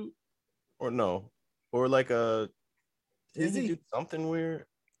type of dude? Or no? Or like is he do something weird?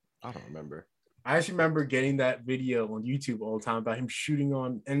 I don't remember. I actually remember getting that video on YouTube all the time about him shooting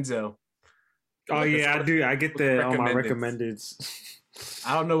on Enzo. Oh yeah, I do. I get that on my recommendeds.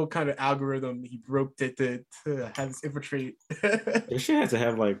 I don't know what kind of algorithm he broke to have this infiltrate. That shit has to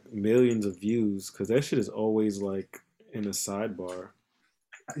have like millions of views because that shit is always like in a sidebar.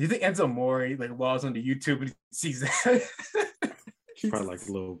 You think Enzo Mori like logs onto YouTube and he sees that? He's probably like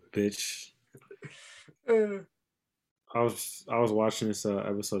a little bitch. I was watching this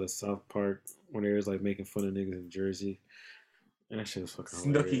episode of South Park when they was like making fun of niggas in Jersey, And that shit was fucking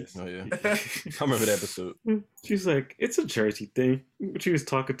Snooki. hilarious. Oh yeah, I remember that episode. She's like, it's a Jersey thing. She was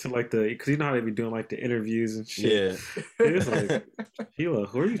talking to like because you know how they be doing like the interviews and shit. Yeah, It was like, Sheila,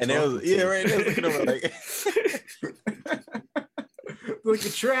 who are you and talking was to? right. They was looking over like, Look,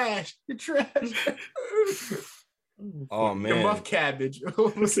 you're trash. You're trash. oh Your man, muff cabbage.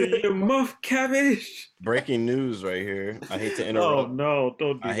 Your muff cabbage. breaking news right here. I hate to Oh interrupt. no,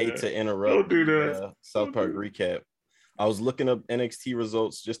 don't do I that. hate to interrupt. Don't do the, that. South Park recap. I was looking up NXT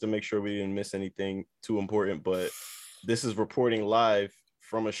results just to make sure we didn't miss anything too important, but this is reporting live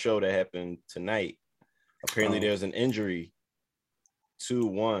from a show that happened tonight. Apparently, there's an injury to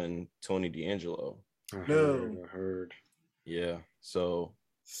one Tony D'Angelo. I heard. Yeah, so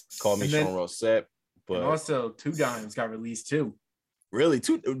call me And then- Sean Rossett, but And also, Two Dimes got released too. really,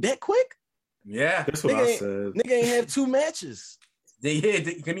 that quick? Yeah. That's what Nigga I ain't- said. Nigga ain't have 2 matches. They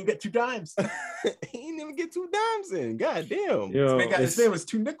couldn't even get 2 dimes. He ain't even get 2 dimes in. God damn. Yo, This man was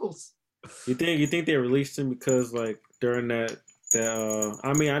 2 nickels. you think they released him because like during that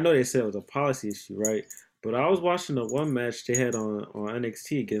I mean I know they said it was a policy issue, right? But I was watching the one match they had on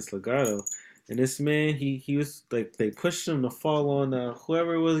NXT against Legado, and this man he was like they pushed him to fall on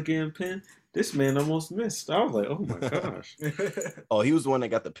whoever was getting pinned. This man almost missed. I was like, oh my gosh. Oh, he was the one that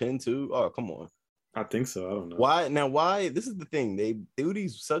got the pin too? Oh, come on. I think so. I don't know. Why? This is the thing. They do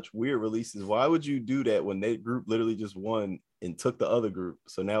these such weird releases. Why would you do that when that group literally just won and took the other group?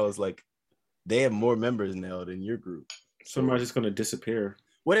 So now it's like they have more members now than your group. Somebody's just gonna disappear.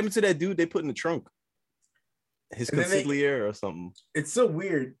 What happened to that dude they put in the trunk? His And then they- consigliere or something. It's so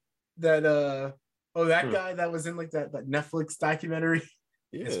weird that that guy that was in like that Netflix documentary.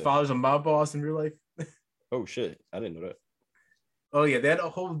 Yeah. His father's a mob boss in real life. Oh shit. I didn't know that. Oh yeah, they had a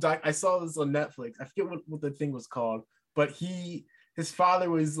whole doc. I saw this on Netflix. I forget what the thing was called, but his father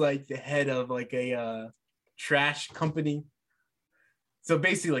was like the head of like a trash company. So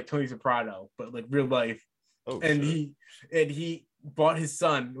basically like Tony Soprano, but like real life. Oh And shit. he bought his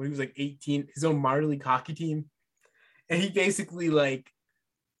son when he was like 18, his own minor league hockey team. And he basically like,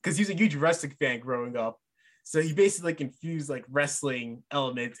 because he was a huge wrestling fan growing up. So he basically like infused like wrestling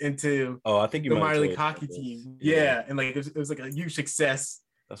elements into Oh, I think you the might have minor told league me hockey about team. this. Yeah. And like it was like a huge success.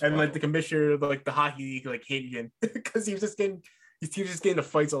 That's And like wild. the commissioner of like the hockey league like hated him because he was just getting into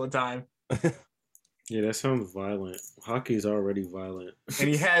fights all the time. Yeah, that sounds violent. Hockey is already violent. And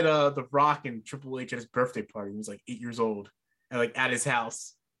he had The Rock and Triple H at his birthday party. He was like 8 years old, and like at his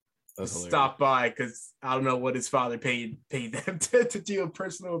house. That's hilarious. Stop by because I don't know what his father paid them to do a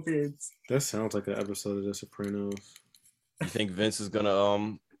personal appearance. That sounds like an episode of The Sopranos. You think Vince is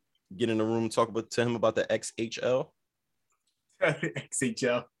gonna get in the room and talk to him about the XHL?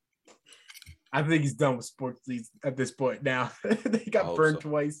 XHL. I think he's done with sports leagues at this point now. They I got hope burned so.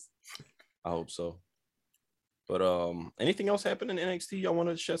 twice. I hope so. But anything else happened in NXT y'all want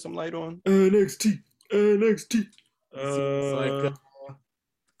to shed some light on? NXT. Seems like,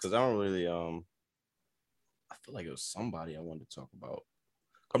 Because I don't really I feel like it was somebody I wanted to talk about.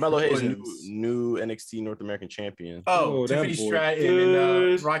 Carmelo Hayes, new NXT North American champion. Oh, that Tiffany boy Stratton good.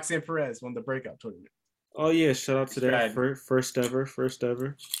 and Roxanne Perez won the breakout tournament. Oh yeah, shout out to that Stratton. first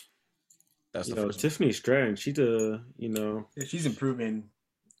ever. That's You the know, first. Tiffany Stratton. She's Yeah, she's improving.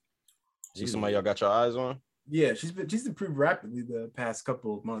 Is he somebody y'all got your eyes on? Yeah, she's improved rapidly the past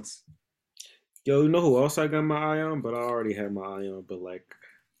couple of months. Yo, you know who else I got my eye on? But I already had my eye on. But like,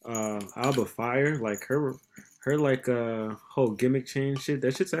 Alba Fire, like her like whole gimmick change shit.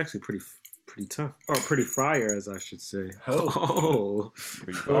 That shit's actually pretty tough, or pretty fire, as I should say. Oh.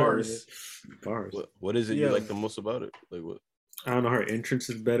 Pretty Bars. Bars. What is it Yeah. you like the most about it? Like what? I don't know. Her entrance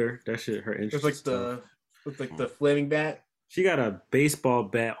is better. That shit. Her entrance. It's like is tough. the flaming bat. She got a baseball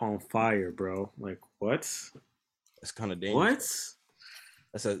bat on fire, bro. Like what? That's kind of dangerous.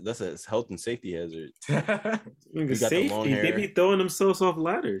 What? That's a health and safety hazard. Nigga, got the long safety. They hair. be throwing themselves off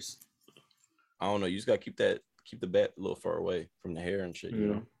ladders. I don't know. You just gotta keep the bat a little far away from the hair and shit. You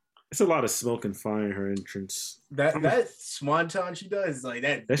know. It's a lot of smoke and fire in her entrance. that swanton she does like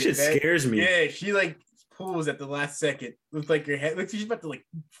that. That shit scares me. Yeah, she like pulls at the last second with like her head. Like she's about to like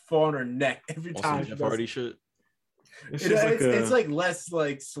fall on her neck every On time. some She Jeff does Hardy it. shit. It's It- just like it's like less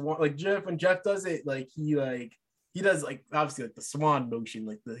like swan. Like Jeff, when Jeff does it, like he does like obviously like the swan motion,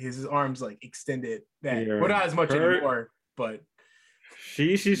 like his arms like extended. That Yeah. well, not as much Her- anymore, but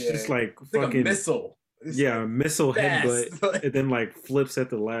she's just like it's like a fucking missile. It's yeah, like missile fast. headbutt, and then like flips at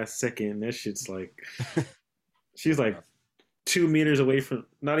the last second. That shit's like, she's like 2 meters away from,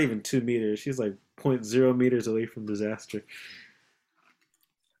 not even 2 meters. She's like 0.0 meters away from disaster.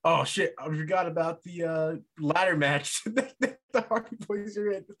 Oh shit! I forgot about the ladder match. The Hardy Boys are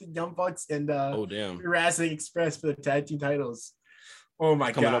in with the Young Bucks and Oh damn. Jurassic Express for the tag team titles. Oh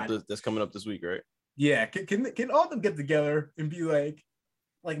my god, that's coming up this week, right? Yeah, can all of them get together and be like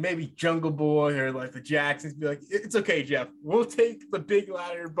maybe Jungle Boy or like the Jacksons be like, it's okay, Jeff. We'll take the big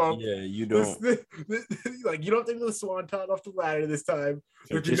ladder bump. Yeah, you don't like you don't take the swanton off the ladder this time.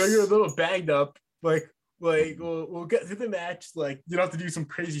 If you know you're a little banged up, like we'll get through the match. Like you don't have to do some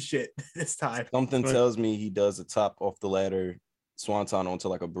crazy shit this time. Something tells me he does a top off the ladder swanton onto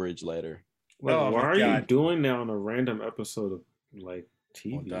like a bridge ladder. Like, why are you doing that on a random episode of like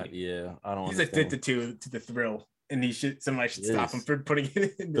TV? Yeah, I don't. He's addicted to the thrill, and somebody should stop him from putting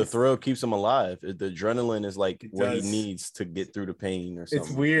it in. The thrill keeps him alive. The adrenaline is like what he needs to get through the pain or something.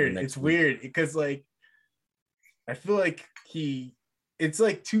 It's weird. It's weird because like I feel like it's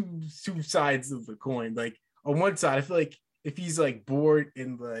like two sides of the coin. Like on one side, I feel like if he's like bored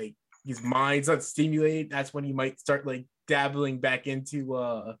and like his mind's not stimulated, that's when he might start like dabbling back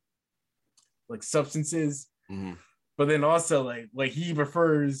into like substances. Mm-hmm. But then also like he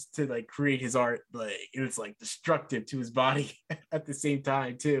prefers to like create his art, like and it's like destructive to his body at the same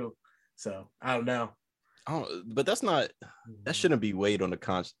time too. So I don't know. But that shouldn't be weighed on the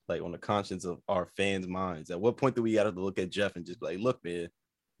conscience of our fans' minds. At what point do we got to look at Jeff and just be like, look, man,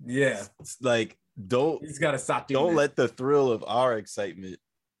 yeah, it's like he's got to stop. Don't let the thrill of our excitement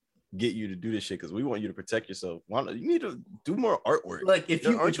get you to do this shit because we want you to protect yourself. Why not? You need to do more artwork. Like if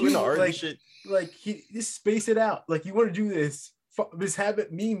you into art like shit, like just space it out. Like you want to do this, just have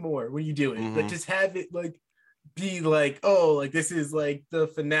it mean more when you do it. Mm-hmm. Like just have it like be like, oh, like this is like the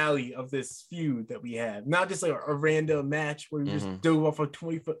finale of this feud that we have, not just like a random match where you just dove off a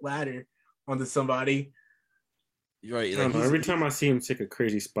 20-foot ladder onto somebody. You're right. Like, every time I see him take a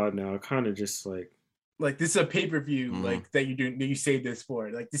crazy spot now, I kind of just like this is a pay-per-view like that you save this for.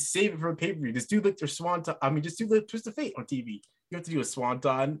 Like just save it for a pay-per-view. Just do like their swanton. I mean, just do the Twist of Fate on TV. You have to do a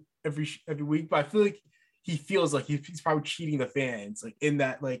swanton every week, but I feel like he feels like he's probably cheating the fans like in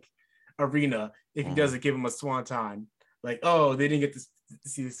that like arena if he doesn't give him a swanton. Like, oh, they didn't get to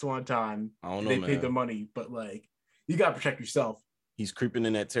see the swanton. I don't know, they paid the money, but like you gotta protect yourself. He's creeping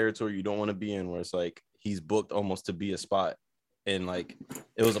in that territory you don't want to be in, where it's like he's booked almost to be a spot. And like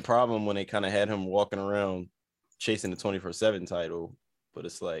it was a problem when they kind of had him walking around chasing the 24/7 title, but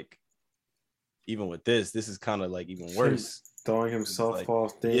it's like even with this is kind of like even worse. Throwing himself like,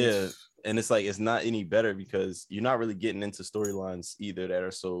 off things. Yeah, and it's like it's not any better because you're not really getting into storylines either that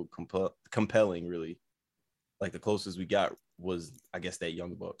are so compelling. Really, like the closest we got was I guess that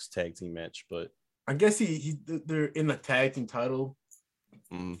Young Bucks tag team match, but I guess they're in the tag team title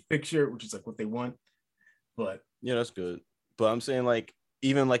picture, which is like what they want. But yeah, that's good. But I'm saying like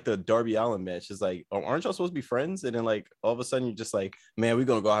even like the Darby Allin match is like, aren't y'all supposed to be friends? And then like all of a sudden you're just like, man, we're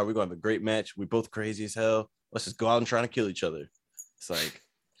gonna go out, we're gonna have a great match. We're both crazy as hell. Let's just go out and try to kill each other. It's like,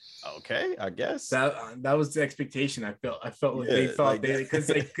 okay, I guess that was the expectation. I felt like they felt like because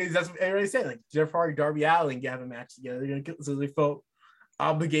that's what everybody said. Like Jeff Hardy, Darby Allin have a match together. They're gonna kill, so they felt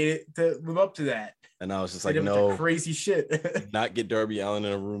obligated to live up to that. And I was just like, no, crazy shit. Not get Darby Allin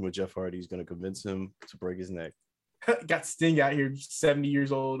in a room with Jeff Hardy. He's gonna convince him to break his neck. Got Sting out here, 70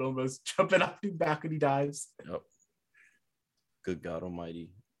 years old, almost jumping off the balcony dives. Yep. Good God Almighty.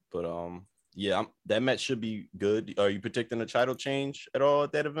 But yeah, that match should be good. Are you predicting a title change at all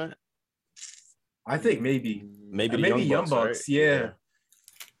at that event? I think maybe Young Bucks, right? Yeah.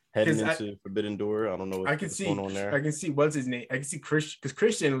 Heading into Forbidden Door. I don't know what's going on there. I can see what's his name. I can see Christian, because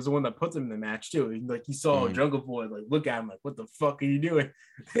Christian was the one that put him in the match too. Like he saw Jungle Boy, like look at him, like what the fuck are you doing?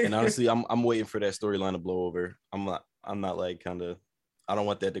 And honestly, I'm waiting for that storyline to blow over. I'm not like kind of. I don't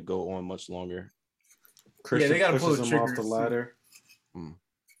want that to go on much longer. Christian, they gotta pull the trigger off the ladder.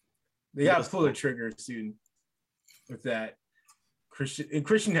 They gotta pull the trigger soon with that.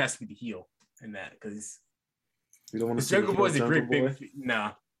 Christian has to be the heel in that because you don't want to. Jungle Boy's a great big.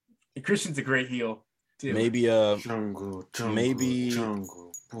 Nah. Christian's a great heel too. Maybe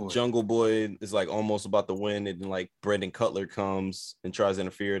Jungle Boy is like almost about to win, and then like Brandon Cutler comes and tries to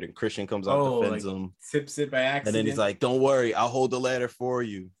interfere, and Christian comes out, defends him, tips it by accident, and then he's like, "Don't worry, I'll hold the ladder for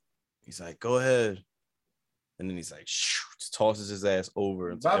you." He's like, "Go ahead," and then he's like, just tosses his ass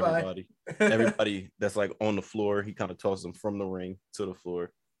over into everybody. Everybody that's like on the floor, he kind of tosses them from the ring to the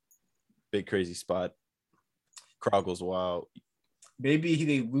floor. Big crazy spot. Crowd goes wild. Maybe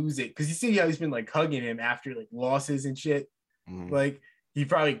they lose it because you see how he's been like hugging him after like losses and shit. Like he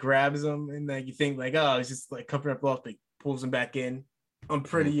probably grabs him and like you think like, oh, he's just like covering up loss, but pulls him back in. I'm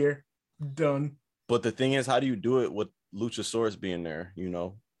prettier, done. But the thing is, how do you do it with Luchasaurus being there? You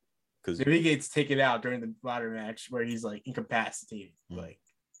know, because maybe he gets taken out during the ladder match where he's like incapacitated, like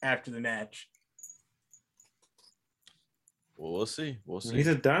after the match. Well, we'll see. He's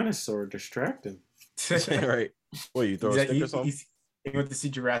a dinosaur. Distract him. Right. What, you throw a stick or something? He went to see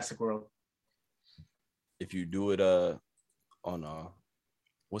Jurassic World. If you do it on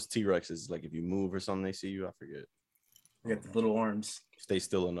what's T-Rex is like if you move or something they see you, I forget. You got the little arms. Stay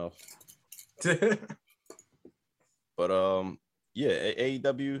still enough. But yeah,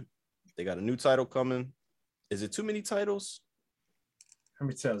 AEW, they got a new title coming. Is it too many titles? How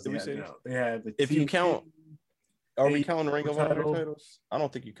many titles did we say? Yeah, if you count, are we counting Ring of Honor titles? I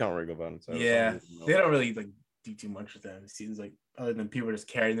don't think you count Ring of Honor titles. Yeah, they don't really like do too much with them. It seems like other than people just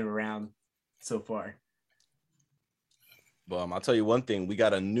carrying them around so far. I'll tell you one thing: we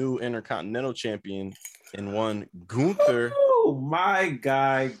got a new Intercontinental Champion in one Gunther. Oh my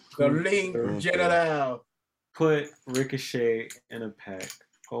guy, the Ring General put Ricochet in a pack.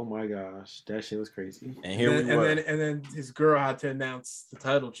 Oh my gosh, that shit was crazy. And then his girl had to announce the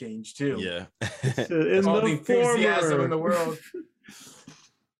title change too. Yeah, all the enthusiasm in the world.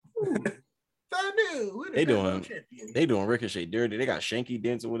 They doing Ricochet dirty. They got Shanky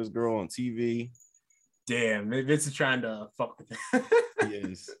dancing with his girl on TV. Damn, Vince is trying to fuck with him.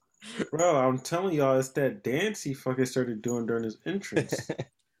 Yes. Bro, I'm telling y'all, it's that dance he fucking started doing during his entrance.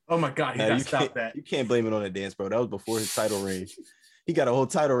 Oh my god, he gotta stop that. You can't blame it on that dance, bro. That was before his title reign. He got a whole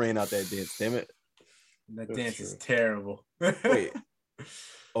title reign out that dance. Damn it. That dance is terrible. Wait.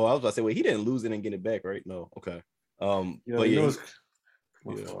 Oh, I was about to say, wait, he didn't lose it and get it back, right? No. Okay. But yeah,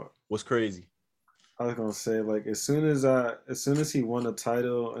 what's crazy? I was gonna say, like, as soon as he won the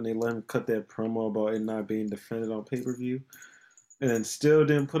title and they let him cut that promo about it not being defended on pay-per-view, and then still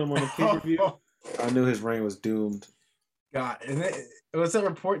didn't put him on the pay-per-view, I knew his reign was doomed. God, and it was that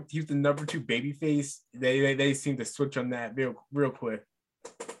report he's the number 2 babyface. They seem to switch on that real quick.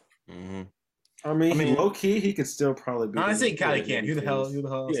 Mm-hmm. I mean, low key, he could still probably be. Honestly, kind of can. Who the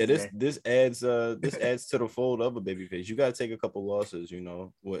hell? Yeah, this adds to the fold of a babyface. You gotta take a couple losses, you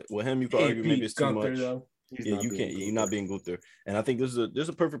know. With him, you can argue maybe it's too much. Yeah, you can't. You're not being Gunther, and I think there's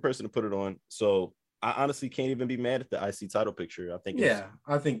a perfect person to put it on. So I honestly can't even be mad at the IC title picture. I think.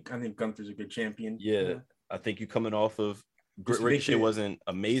 I think Gunther's a good champion. Yeah, I think you coming off of Ricochet wasn't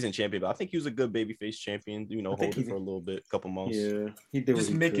amazing champion, but I think he was a good babyface champion. You know, hold it for a little bit, couple months. Yeah, he did. Just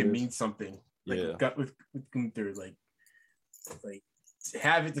make it mean something. Like with Gunther, like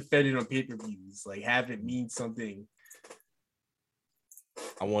have it defended on pay-per-views, like have it mean something.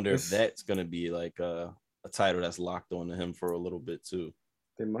 I wonder if that's gonna be like a title that's locked onto him for a little bit too.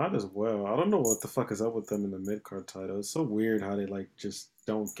 They might as well. I don't know what the fuck is up with them in the mid-card title. It's so weird how they like just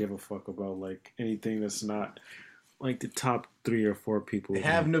don't give a fuck about like anything that's not like the top 3 or 4 people. They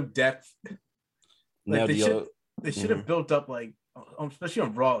have no depth. Like they should have built up like, especially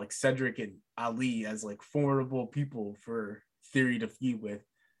on Raw, like Cedric and Ali as like formidable people for Theory to feud with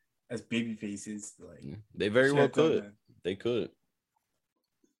as baby faces. Like they very well could. They could.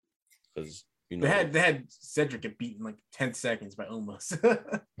 Because you know they had Cedric get beaten like 10 seconds by Omos.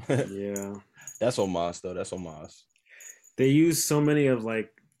 Yeah. That's Omos though. That's Omos. They use so many of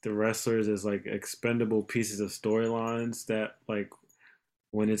like the wrestlers as like expendable pieces of storylines that like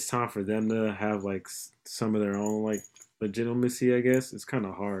when it's time for them to have like some of their own like legitimacy, I guess it's kind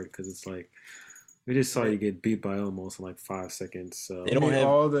of hard because it's like we just saw you get beat by Omos in like 5 seconds. So they don't have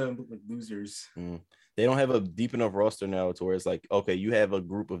all the like losers. They don't have a deep enough roster now to where it's like, okay, you have a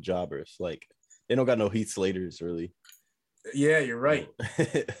group of jobbers. Like they don't got no Heath Slaters really. Yeah, you're right.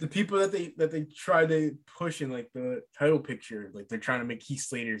 The people that they try to push in like the title picture, like they're trying to make Heath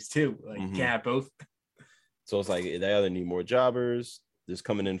Slaters too. Like can't have both. So it's like they either need more jobbers, just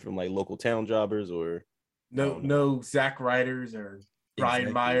coming in from like local town jobbers, or no Zack Ryders or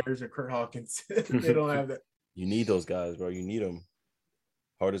Brian Myers or Kurt Hawkins. They don't have that. You need those guys, bro. You need them.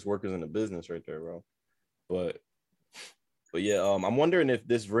 Hardest workers in the business, right there, bro. But yeah, I'm wondering if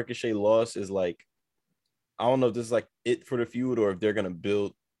this Ricochet loss is like, I don't know if this is like it for the feud, or if they're gonna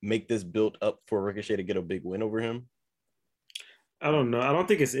make this build up for Ricochet to get a big win over him. I don't know. I don't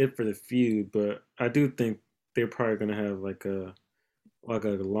think it's it for the feud, but I do think they're probably gonna have like a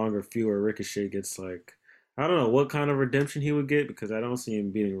longer feud where Ricochet gets like, I don't know what kind of redemption he would get because I don't see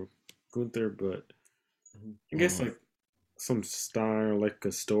him beating Gunther, but I guess like some style, like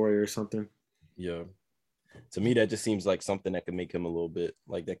a story or something. Yeah. To me, that just seems like something that could make him a little bit,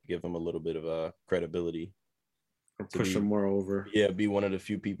 like that could give him a little bit of credibility. Or push him more over. Yeah, be one of the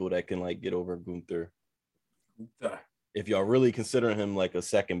few people that can like get over Gunther. If y'all really consider him like a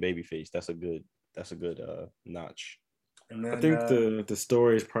second babyface, that's a good notch. And then, I think the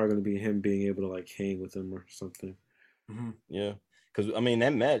story is probably going to be him being able to like hang with him or something. Yeah, because I mean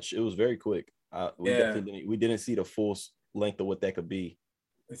that match, it was very quick. We didn't see the full length of what that could be.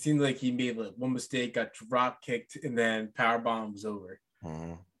 It seemed like he made like one mistake, got drop kicked, and then powerbomb was over.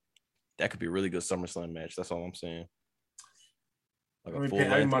 That could be a really good SummerSlam match. That's all I'm saying. Like How a many, full how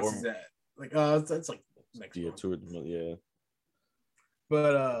many length months or is that? Like, it's like next yeah, month. yeah.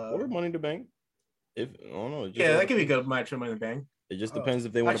 But Or Money in the Bank. If I don't know, yeah, that could be a good match for Money in the Bank. It just depends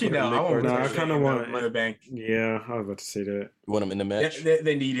if they want to actually, put no, him I want No, I kind of want Money in the Bank. Yeah, I was about to say that. You want him in the match?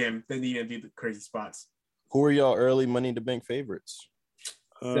 They need him. They need him to do the crazy spots. Who are y'all early Money in the Bank favorites?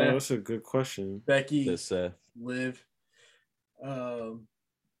 That's a good question. Becky, That's Seth. Liv. Yeah,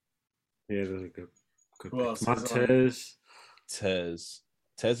 that's a good Who else? Montez. Tez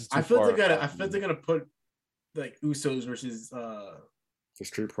is too I feel far. they're gonna put like Usos versus The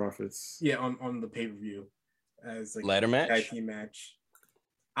Street Profits. yeah on the pay per view as like Ladder match? tag team match.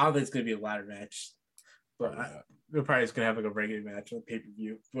 I don't think it's gonna be a ladder match, but they're probably just gonna have like a regular match on pay per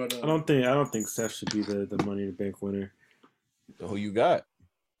view. But I don't think Seth should be the Money in the Bank winner. So who you got?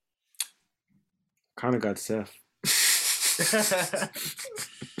 Kind of got Seth.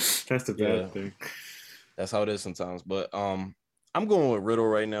 That's the bad thing. That's how it is sometimes. But I'm going with Riddle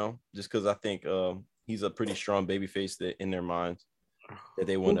right now, just because I think he's a pretty strong babyface that in their minds that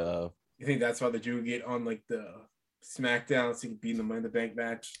they want to. You think that's why the Jew get on like the SmackDown so he can be in the Money in the Bank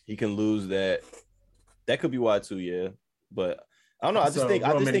match? He can lose that. That could be why too, yeah. But I don't know. I just think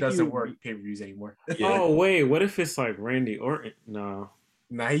Roman he doesn't work pay per views anymore. Yeah. Oh wait, what if it's like Randy Orton? No.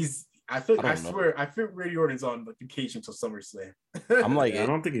 Nah, I swear Randy Orton's on vacation until SummerSlam. I'm like, I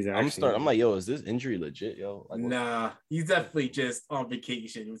don't think he's actually. I'm like, yo, is this injury legit, yo? Like, nah, he's definitely just on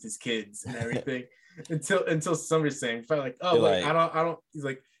vacation with his kids and everything until SummerSlam. Probably like, oh wait, I don't. He's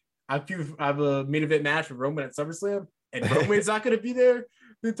like, I have a main event match with Roman at SummerSlam, and Roman's not gonna be there.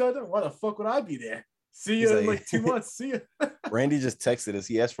 Why the fuck would I be there? See you in like 2 months. See you. Randy just texted us.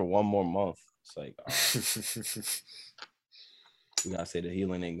 He asked for 1 more month. It's like, we gotta say the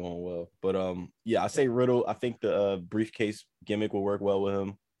healing ain't going well. But yeah, I say Riddle. I think the briefcase gimmick will work well with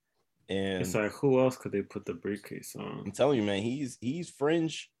him. And it's like, who else could they put the briefcase on? I'm telling you, man, he's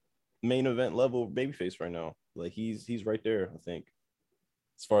fringe main event level babyface right now. Like he's right there, I think.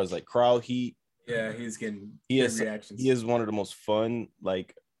 As far as like crowd heat. Yeah, he's getting reactions. He is one of the most fun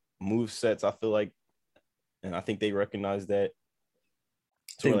like move sets, I feel like. And I think they recognize that.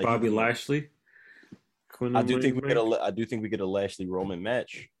 I think Bobby Lashley. I do think we get a Lashley Roman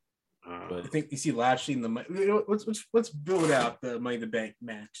match. But I think you see Lashley in the let's build out the Money in the Bank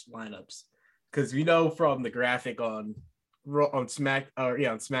match lineups, because we know from the graphic on SmackDown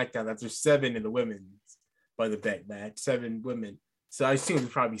that there's 7 in the women's Money in the Bank match, 7 women. So I assume there's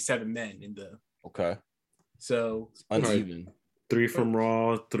probably 7 men in the. Okay. So it's uneven. 3 from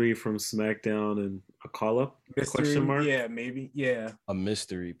Raw, 3 from SmackDown, and a call up? Question mark? Yeah, maybe. Yeah. A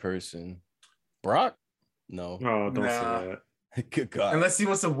mystery person. Brock? No. Oh, don't say that. Good God. Unless he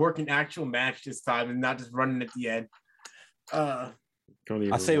wants to work an actual match this time and not just running at the end. I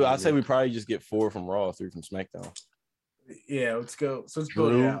say we probably just get 4 from Raw, 3 from SmackDown. Yeah, let's go. So let's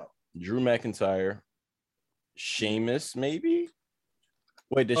build it out. Drew McIntyre. Sheamus, maybe?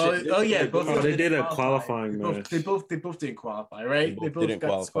 Wait, they did a qualifying match. They both didn't qualify, right? They both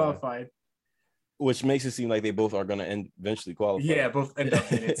got disqualified. Which makes it seem like they both are going to eventually qualify. Yeah, both end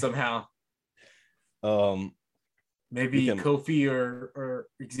up in it somehow. Maybe Kofi or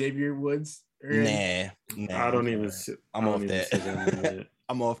Xavier Woods. Nah. I don't even. I'm off that.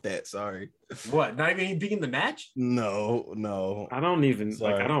 I'm off that. Sorry. What? Not even being in the match? No. I don't even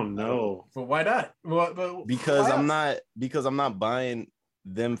I don't know. But why not? Because I'm not buying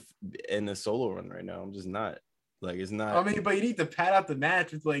them in the solo run right now. I'm just not. Like it's not. I mean, but you need to pad out the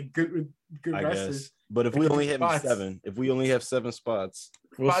match with like good wrestlers. Guess. But if we only have 7 spots.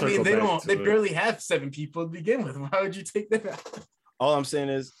 I mean, they barely have 7 people to begin with. Why would you take that out? All I'm saying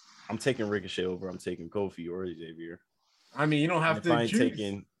is I'm taking Ricochet over. I'm taking Kofi or Xavier. I mean, you don't have to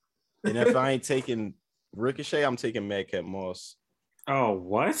choose. If I ain't taking Ricochet, I'm taking Madcap Moss. Oh,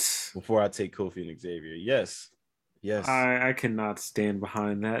 what? Before I take Kofi and Xavier. Yes. I cannot stand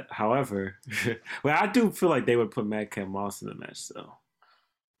behind that. However, well, I do feel like they would put Madcap Moss in the match, though.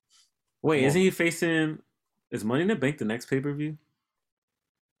 Wait, isn't he facing? Is Money in the Bank the next pay-per-view?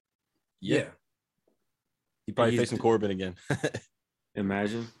 Yeah. He probably facing Corbin again.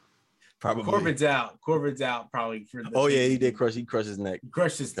 Imagine. Probably. Corbin's out probably for the he did crush. He crushed his neck. He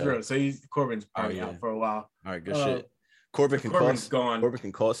crushed his throat. So Corbin's probably out for a while. All right, good shit. Corbin's gone. Corbin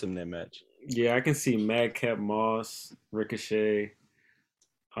can cost him that match. Yeah, I can see Madcap Moss, Ricochet,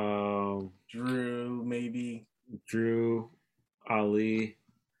 Drew, maybe. Ali.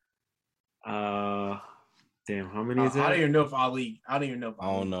 Damn, how many is that? I don't even know if Ali. I don't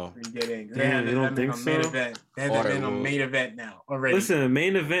know. Get in. Damn, you don't think so? Main event. They have been on main event now already. Listen, the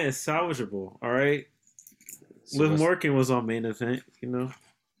main event is salvageable. All right. Liv Morgan was on main event. You know.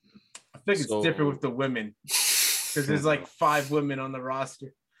 I think it's different with the women. because there's like 5 women on the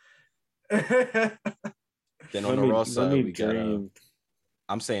roster. Then on the Raw side, we got.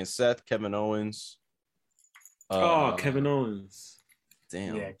 I'm saying Seth, Kevin Owens. Kevin Owens.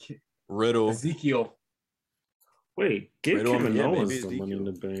 Damn. Yeah. Riddle. Ezekiel. Wait, give Riddle, Kevin yeah, Owens maybe the Money in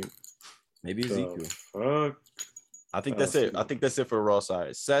the Bank. Maybe Ezekiel. Fuck. I think that's it. I think that's it for the Raw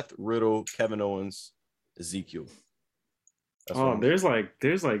side. Seth, Riddle, Kevin Owens, Ezekiel. There's no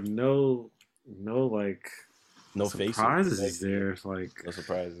face surprises. Is there? Like no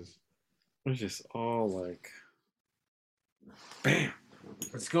surprises. It's just all like, bam.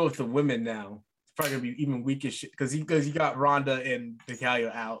 Let's go with the women now. It's probably gonna be even weaker shit because you got Ronda and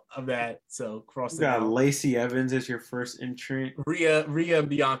Natalya out of that. So cross. You got Lacey Evans as your first entrant. Rhea and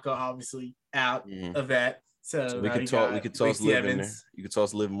Bianca obviously out of that. So we could toss Liv in there. You could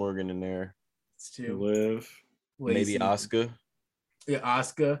toss Liv Morgan in there. It's 2. Liv. Maybe Asuka. Yeah,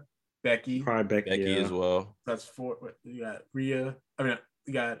 Asuka, Becky. Probably Becky as well. That's 4. You got Rhea. You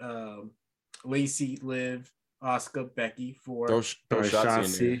got Lacey, Liv, Asuka, Becky. 4. Throw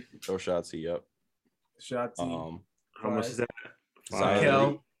Shotzi in there. Throw Shotzi, yep. Shotzi. How much is that?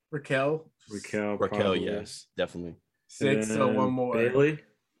 Raquel, yes, definitely. 6. So one more. Bailey?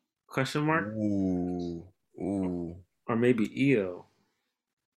 Question mark? Ooh. Or maybe Io.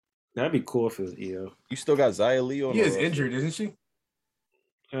 That'd be cool if it was Io. You still got Xia Li on. She is injured, isn't she?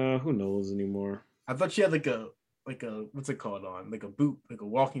 Who knows anymore? I thought she had like a what's it called on? Like a boot, like a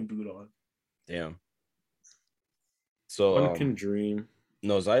walking boot on. Damn. So one can dream.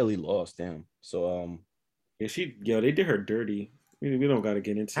 No, Xia Li lost. Damn. So yeah, they did her dirty. We don't got to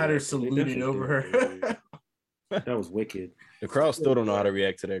get into. Had her saluted over her. That was wicked. The crowd still don't know how to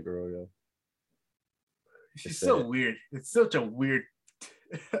react to that girl, yo. She's so weird. It's such a weird.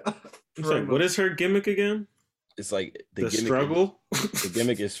 It's like, what is her gimmick again? It's like the struggle. The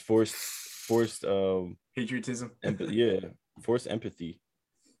gimmick is forced patriotism. Forced empathy.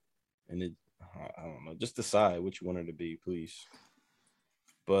 And it, I don't know. Just decide what you want her to be, please.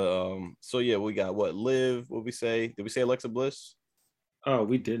 But so yeah, we got what? Liv. What we say? Did we say Alexa Bliss? Oh,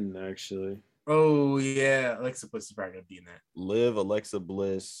 we didn't actually. Oh yeah, Alexa Bliss is probably gonna be in that. Liv, Alexa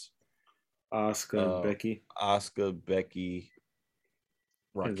Bliss, Asuka, Becky,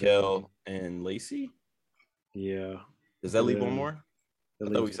 Raquel, and Lacey. Yeah. Does that leave one more? I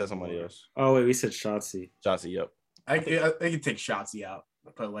thought we said somebody else. Oh wait, we said Shotzi. Shotzi, yep. I can take Shotzi out.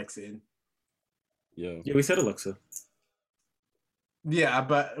 Put Alexa in. Yeah. Yeah, we said Alexa. Yeah,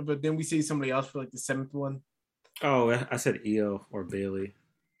 but then we see somebody else for like the 7th one. Oh, I said Io or Bailey.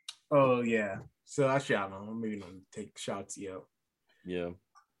 Oh yeah. So actually, I don't know. Maybe not take Shotzi out. Yeah.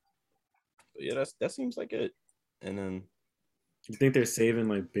 But yeah, that seems like it. And then you think they're saving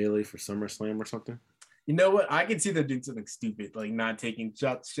like Bailey for SummerSlam or something? You know what? I can see them doing something stupid, like not taking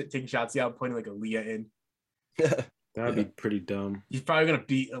Shotzi out, putting like Aaliyah in. That'd be pretty dumb. He's probably gonna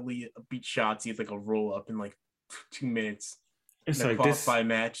beat Shotzi with like a roll up in like 2 minutes. It's like this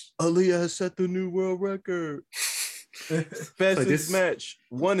match. Aaliyah has set the new world record. Fastest match,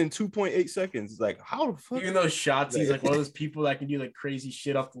 1 in 2.8 seconds. It's like, how the fuck? Even though Shotzi's like one of those people that can do like crazy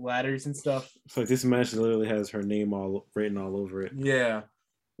shit off the ladders and stuff. It's like this match literally has her name written all over it. Yeah.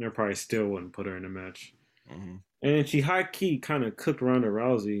 They probably still wouldn't put her in a match. Mm-hmm. And she high key kind of cooked Ronda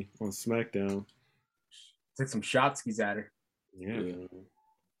Rousey on SmackDown. Took some shot skis at her. Yeah.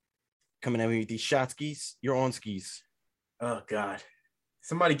 Coming at me with these shot skis, you're on skis. Oh God.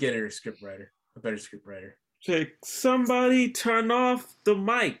 Somebody get her a script writer. A better script writer. Like, somebody turn off the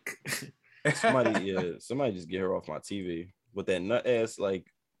mic. Somebody just get her off my TV with that nut ass like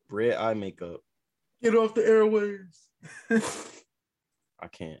red eye makeup. Get off the airwaves. I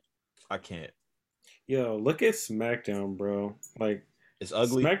can't. Yo, look at SmackDown, bro. Like, it's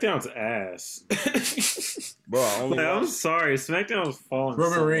ugly. SmackDown's ass. Bro, I'm sorry. SmackDown's falling.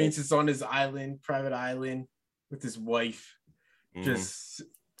 Roman Reigns is on his private island with his wife, just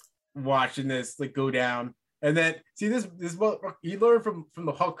watching this like go down. And then see this he learned from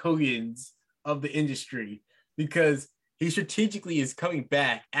the Hulk Hogan's of the industry, because he strategically is coming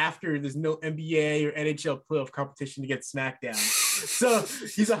back after there's no NBA or NHL playoff competition to get SmackDown. So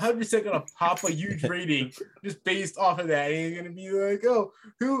he's 100% gonna pop a huge rating just based off of that. And he's gonna be like, I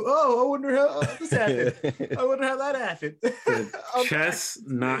wonder how this happened. I wonder how that happened. Chess,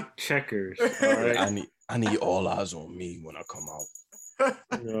 not checkers. All right? I need all eyes on me when I come out.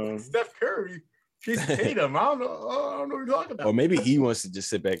 Steph Curry. Jason Tatum. I don't know what you're talking about. Or maybe he wants to just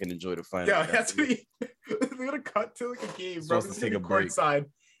sit back and enjoy the final. Yeah, that's what they're gonna cut to like a game, bro. He's gonna be courtside.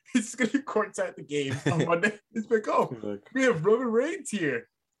 He's gonna be courtside at the game on Monday. He's like, we have Roman Reigns here.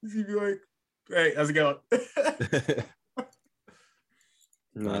 He's gonna be like, hey, how's it going?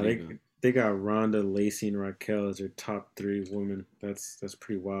 they got Ronda, Lacey, and Raquel as their top 3 women. That's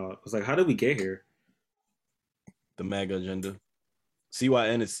pretty wild. I was like, how did we get here? The MAGA agenda.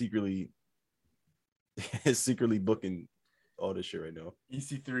 CYN is secretly booking all this shit right now.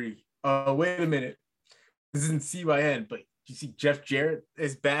 EC3. Wait a minute. This isn't CYN, but you see Jeff Jarrett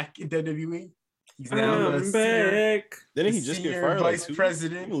is back in WWE. He's now back. Didn't he just get fired? Vice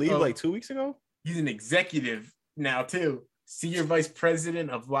president. He leave like 2 weeks ago. He's an executive now too. Senior vice president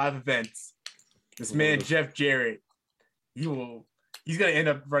of live events. This man Jeff Jarrett. He's gonna end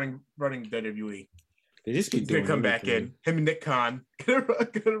up running WWE. They just keep gonna come back in. Him and Nick Khan gonna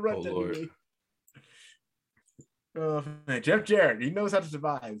run WWE. Lord. Oh man, Jeff Jarrett, he knows how to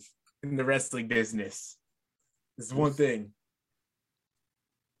survive in the wrestling business. This is one thing.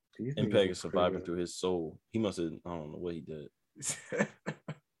 Impact is surviving through his soul. He must have, I don't know what he did.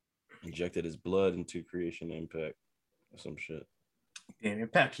 Injected his blood into Creation Impact or some shit. Damn,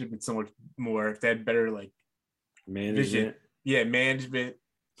 Impact should have been so much more if they had better like management. Vision. Yeah, management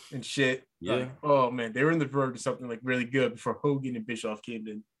and shit. Yeah. Like, oh man, they were in the verge of something like really good before Hogan and Bischoff came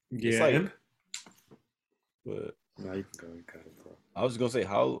in. Yeah. Like, but no, you can go. You got it, bro. I was gonna say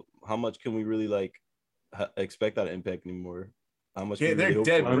how much can we really like expect out of Impact anymore? How much? Yeah, they're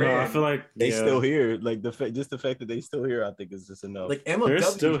dead. I feel like they still here. Like the fact that they still here, I think is just enough. Like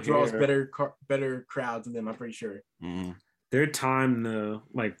MLW draws better crowds than them. I'm pretty sure. Mm-hmm. Their time to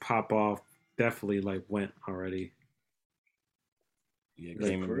like pop off definitely like went already. Yeah,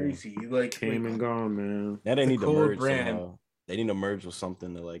 like crazy. Like came and gone, man. Now they need to merge somehow. They need to merge with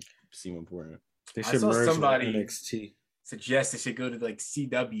something to like seem important. They should merge with NXT. Suggest they should go to like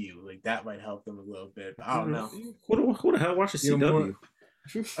CW. Like that might help them a little bit. But I don't know. Who the hell watches CW?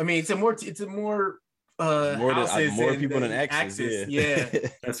 I mean, it's a more more people than Axis. Yeah.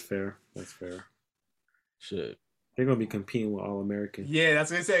 That's fair. Shit. They're gonna be competing with All American. Yeah,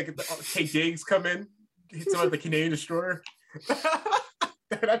 that's what I said. Take Diggs come in, hit some of the Canadian Destroyer.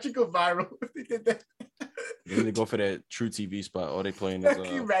 That should go viral if they did that. They need to go for that True TV spot. All they playing is. Can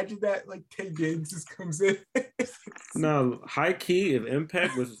you imagine that? Like Tay Diggs just comes in. No, high key. If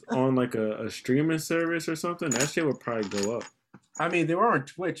Impact was on like a streaming service or something, that shit would probably go up. I mean, they were on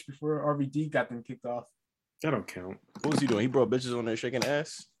Twitch before RVD got them kicked off. That don't count. What was he doing? He brought bitches on there shaking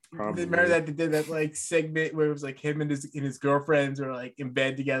ass. Probably. Remember that they did that like segment where it was like him and his girlfriends were like in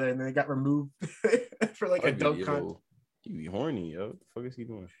bed together, and then they got removed for like a dunk contest. He be horny, yo. What the fuck is he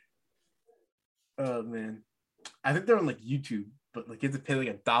doing? Oh man, I think they're on like YouTube, but like you have to pay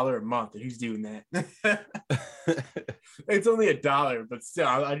like $1 a month, and who's doing that? It's only $1, but still,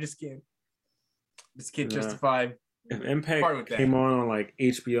 I just can't justify. If Impact came on like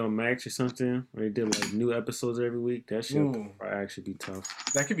HBO Max or something, where they did like new episodes every week, that shit would actually be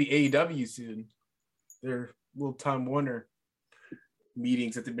tough. That could be AEW soon. Their little Time Warner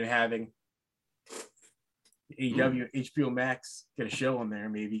meetings that they've been having. AEW, HBO Max, get a show on there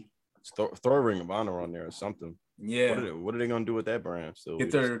maybe. Throw a Ring of Honor on there or something. Yeah. What are they gonna do with that brand? So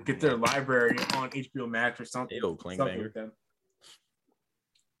get their library on HBO Max or something. Ew, clang banger.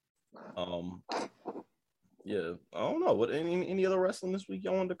 Yeah, I don't know. What any other wrestling this week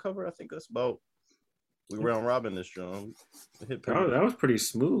y'all wanted to cover? I think that's about. We round robin this, John. That was pretty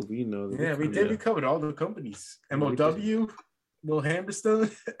smooth, you know. Yeah, we did. We covered all the companies. MLW, Will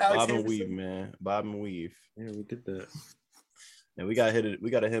Hammerstone, Alex Bob and Hammerstone. Weave, man. Bob and Weave. Yeah, we did that. And we got hit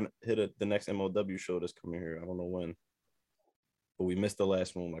the next MLW show that's coming here. I don't know when, but we missed the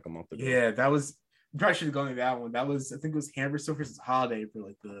last one like a month ago. Yeah, that was. We probably should have gone to that one. That was, I think it was Hammerstone versus Holiday for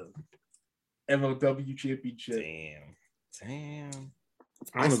like the MLW championship. Damn.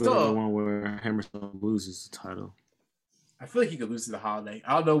 I want to go to the one where Hammerstone loses the title. I feel like he could lose to the Holiday.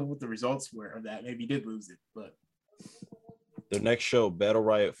 I don't know what the results were of that. Maybe he did lose it, but the next show, Battle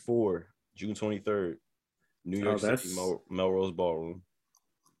Riot 4, June 23rd, New York City, Melrose Ballroom.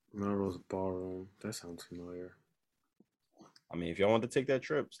 Melrose Ballroom. That sounds familiar. I mean, if y'all want to take that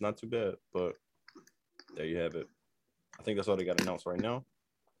trip, it's not too bad, but there you have it. I think that's all they got announced right now.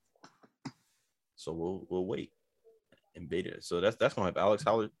 So we'll wait and beta. So that's gonna have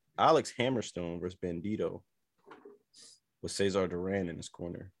Alex Hammerstone versus Bandito with Cesar Duran in his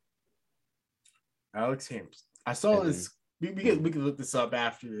corner. Alex Hammerstone. I saw his. We could look this up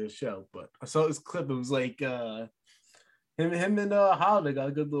after the show, but I saw this clip. It was like him and Holiday got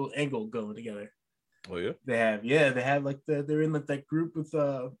a good little angle going together. Oh yeah. They had like they're in like that group with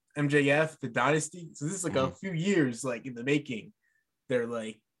MJF, the Dynasty. So this is like a few years like in the making.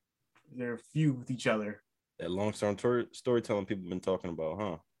 They're feud with each other. That long-term storytelling people have been talking about,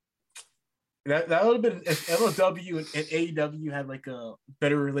 huh? That would have been if MLW and AEW had like a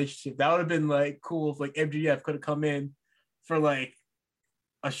better relationship. That would have been like cool if like MJF could have come in for like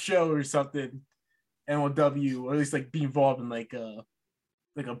a show or something, MLW, or at least like be involved in like a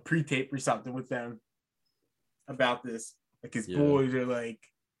pre-tape or something with them about this. Like his boys are like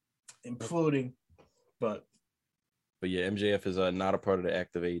imploding, but yeah, MJF is not a part of the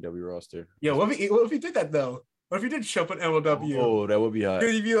active AEW roster. Yeah, what if he did that though? What if he did show up in MLW? Oh, that would be hot.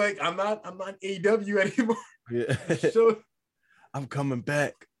 Could he be like, I'm not AEW anymore? Yeah, I'm coming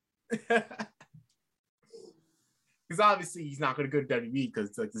back. Because obviously he's not going to go to WWE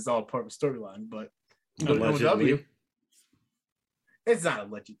because like this is all part of a storyline. But MLW, it's not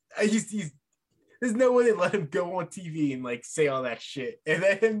alleged. He's there's no way they let him go on TV and like say all that shit and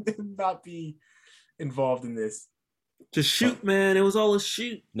let him not be involved in this. Just shoot, man. It was all a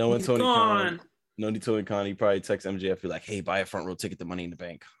shoot. Knowing Tony Khan, he probably text MJF, be like, "Hey, buy a front row ticket to Money in the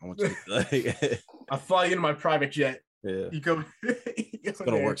Bank. I want you to I'll fly you into my private jet." Yeah, you go. It's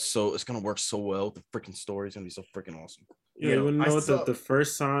gonna work so well. The freaking story is gonna be so freaking awesome. Yeah, you know what the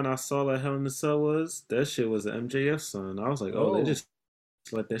first sign I saw that Hell in a Cell was? That shit was an MJF sign. I was like, they just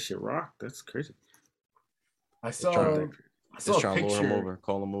let that shit rock. That's crazy. I saw a picture lure him over,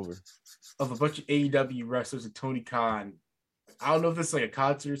 call him over, of a bunch of AEW wrestlers with Tony Khan. I don't know if this is like a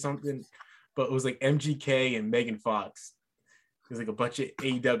concert or something, but it was like MGK and Megan Fox. There's like a bunch of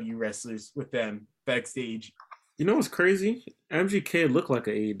AEW wrestlers with them backstage. You know what's crazy? MGK looked like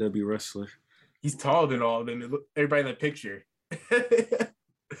an AEW wrestler. He's taller than all of them. Everybody in that picture.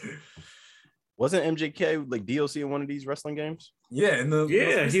 Wasn't MJK like DLC in one of these wrestling games? Yeah,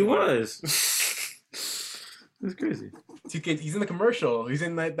 he was. That's crazy. 2K. He's in the commercial. He's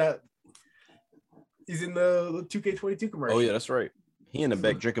in that. He's in the 2K22 commercial. Oh yeah, that's right. He in the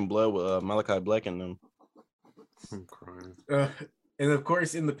back drinking blood with Malachi Black and them. I'm crying. And of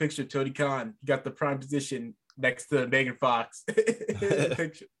course, in the picture, Tony Khan, he got the prime position next to Megan Fox. In the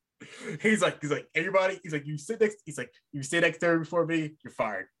picture. He's like, everybody. He's like, you sit next. He's like, you stay next to her before me, you're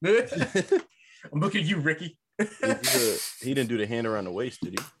fired. I'm looking at you, Ricky. He didn't do the hand around the waist,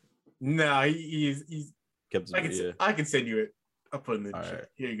 did he? No, he's. I can send you it. I'll put it in the chat. Right.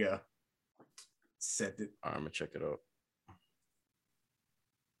 Here you go. Sent it. All right, I'm gonna check it out.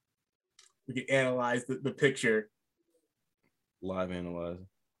 We can analyze the picture. Live analyzer.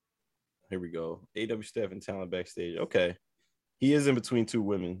 Here we go. AW staff and talent backstage. Okay. He is in between two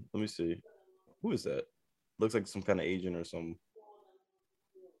women. Let me see. Who is that? Looks like some kind of agent or something.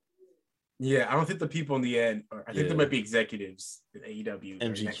 Yeah, I don't think the people in the end, I think there might be executives in AEW.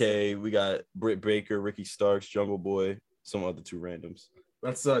 MGK, we got Britt Baker, Ricky Starks, Jungle Boy, some other two randoms.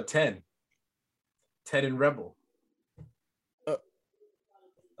 That's 10. 10 and Rebel.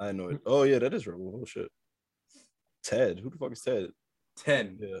 I know it. Oh, yeah, that is Rebel. Oh, shit. Ted. Who the fuck is Ted?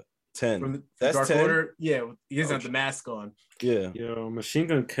 10. Yeah. 10. From that's Dark 10? Order. Yeah, he doesn't have the mask on. Yeah. Yo, Machine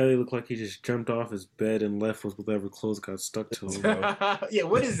Gun Kelly looked like he just jumped off his bed and left with whatever clothes got stuck to him. Yeah,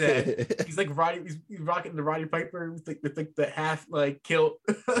 what is that? He's like he's rocking the Roddy Piper with the half like kilt.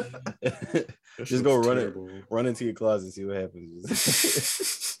 Just go run into your closet and see what happens.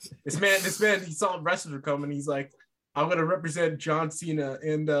 This man, he saw wrestlers were coming. He's like, I'm gonna represent John Cena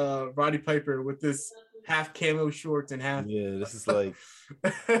and Roddy Piper with this half camo shorts and half. Yeah, this is like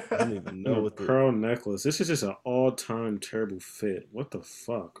I don't even know what the pearl necklace. This is just an all-time terrible fit. What the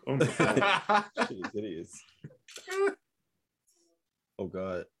fuck? Oh my god, shit is hideous. Oh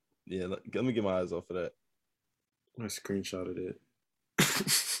god, yeah. Let me get my eyes off of that. I screenshotted it.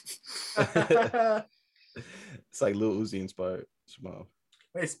 It's like Lil Uzi inspired. Smile.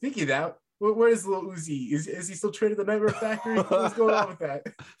 Wait, speaking of that, where is Lil Uzi? Is he still traded the Nightmare Factory? What's going on with that?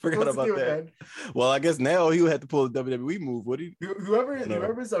 Forgot about that. Well, I guess now he would have to pull the WWE move. What do you?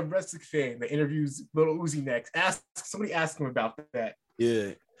 Whoever's a wrestling fan that interviews Lil Uzi next, somebody ask him about that.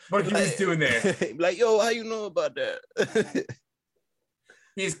 Yeah. What he was doing there. Like, yo, how you know about that?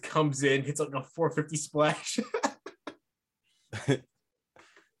 He just comes in, hits like a 450 splash.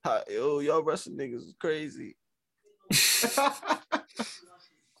 Yo, y'all wrestling niggas is crazy.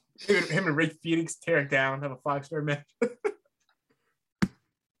 Him and Ray Phoenix tear it down, have a 5-star match.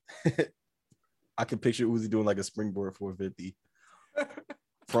 I can picture Uzi doing like a springboard 450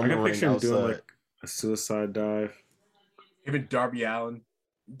 from the ring outside. Doing like a suicide dive. Him and Darby Allin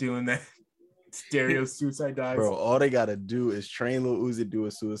doing that stereo suicide dive. Bro, all they gotta do is train Lil Uzi to do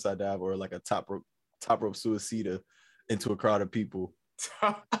a suicide dive or like a top rope suicida into a crowd of people.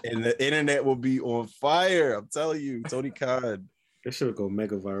 And the internet will be on fire. I'm telling you, Tony Khan. That should go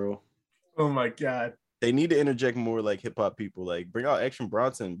mega viral. Oh my god. They need to interject more like hip hop people. Like bring out Action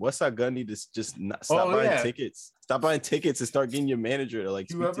Bronson. Westside Gun need to just stop buying tickets. Stop buying tickets and start getting your manager to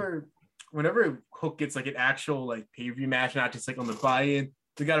like whenever Hook gets like an actual like pay-per-view match, not just like on the buy-in,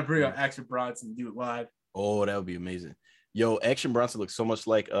 they gotta bring out Action Bronson and do it live. Oh, that would be amazing. Yo, Action Bronson looks so much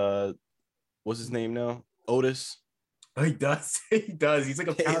like what's his name now? Otis. Oh, he does. He does. He's like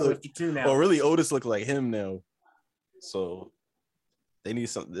a powerlifter too now. Oh, really? Otis looks like him now. So they need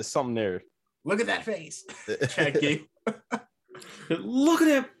something. There's something there. Look at that face. Chad Gable. Look at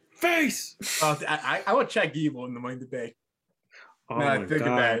that face. I want Chad Gable in the Money in the Bank. Oh my God.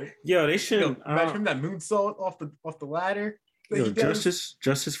 About it. Yo, they shouldn't. Imagine that moonsault off the ladder. Yo,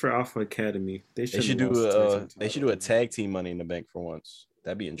 justice for Alpha Academy. They should do a tag team Money in the Bank for once.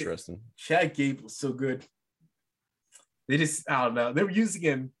 That'd be interesting. Chad Gable's so good. They just, I don't know. They were using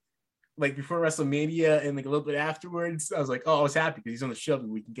him like before WrestleMania and like a little bit afterwards. I was like, oh, I was happy because he's on the show and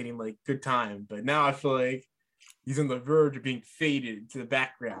we can get him like good time. But now I feel like he's on the verge of being faded to the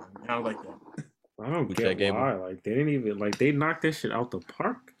background. I don't like that. I don't get why. Like they didn't even like they knocked this shit out the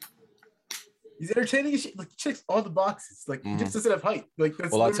park. He's entertaining as shit. Like he checks all the boxes. Like he just doesn't have height. Like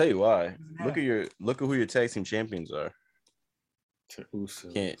that's I'll tell you why. Look at who your tag team champions are.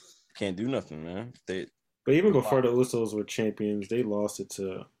 Can't do nothing, man. But even before the Usos were champions, they lost it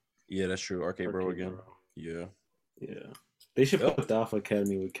to. Yeah, that's true. RK Bro again. Yeah. They should put the Alpha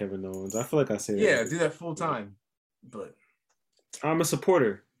Academy with Kevin Owens. I feel like I say that. Yeah, do that full time. But I'm a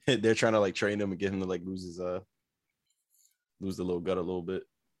supporter. They're trying to like train him and get him to like lose the little gut a little bit.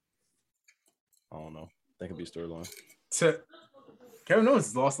 I don't know. That could be a storyline. Kevin Owens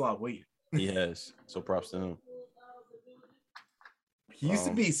has lost a lot of weight. He has. So props to him. He used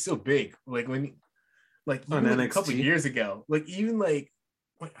to be so big. Like when even a couple of years ago. Like even like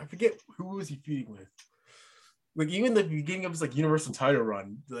I forget who was he feuding with. Like even the beginning of his like Universal title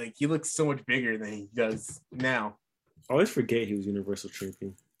run, like he looks so much bigger than he does now. I always forget he was Universal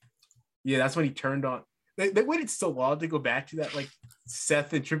Champion. Yeah, that's when he turned on. They waited so long to go back to that like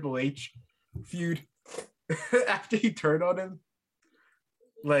Seth and Triple H feud after he turned on him.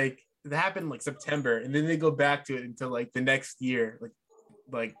 Like it happened like September, and then they go back to it until like the next year,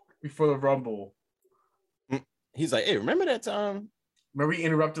 like before the Rumble. He's like, hey, remember that time? Remember he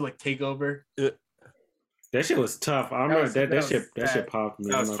interrupted like Takeover? That shit was tough. I remember that shit popped me.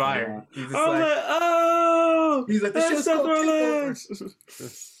 That was fire. He's like, the show's called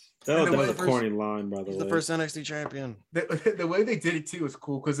Takeover. That was a corny line, by the way. He's the first NXT champion. The way they did it too was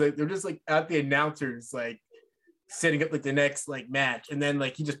cool because they're just like at the announcers like setting up like the next like match, and then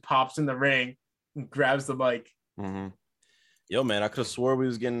like he just pops in the ring and grabs the mic. Mm-hmm. Yo, man, I could have swore we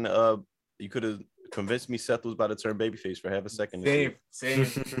was getting. You could have convinced me Seth was about to turn babyface for half a second. Same.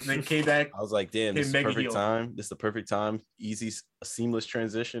 Then came back. I was like, damn, this is the perfect time. This is the perfect time. Easy, seamless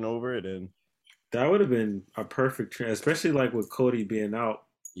transition over it, and that would have been a perfect especially like with Cody being out.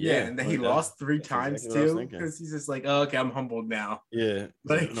 Yeah, and then he lost 3 times too because he's just like, oh, okay, I'm humbled now. Yeah,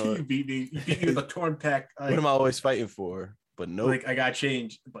 like you beat me with a torn pec. What am I always fighting for? But nope. Like I got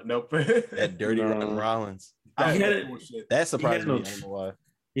changed, but nope. That dirty Rollins. That surprised me. I don't know why.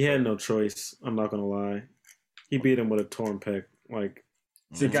 He had no choice. I'm not gonna lie. He beat him with a torn pec. Like,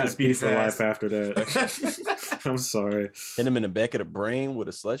 so he got beat for life after that. I'm sorry. Hit him in the back of the brain with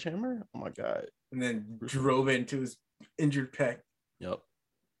a sledgehammer. Oh my god! And then drove it into his injured pec. Yep.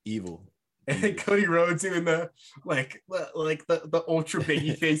 Evil. And then Cody Rhodes doing the the ultra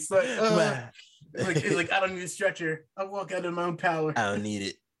baby face like I don't need a stretcher. I walk out of my own power. I don't need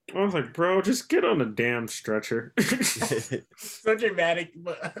it. I was like, bro, just get on the damn stretcher. So dramatic,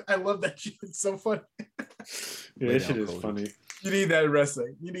 but I love that shit. It's so funny. Yeah, that shit is funny. You need that in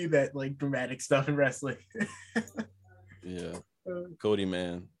wrestling. You need that like dramatic stuff in wrestling. Yeah. Cody,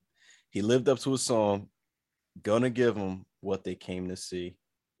 man. He lived up to his song. Gonna give them what they came to see.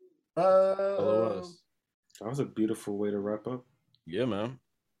 That was a beautiful way to wrap up. Yeah, man.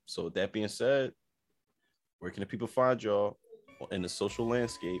 So with that being said, where can the people find y'all in the social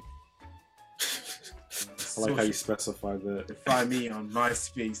landscape? I like how you specified that. They find me on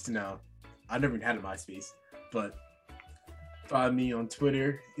MySpace now. I never even had a MySpace, but find me on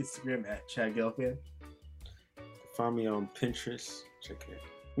Twitter, Instagram at Chad Gelfand. Find me on Pinterest. Check it.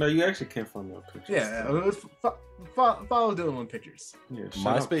 No, you actually can't find me on Pinterest. Yeah, follow Dylan on Pinterest. Yeah,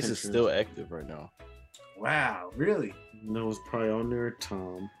 MySpace is still active right now. Wow, really? No, it's probably on there,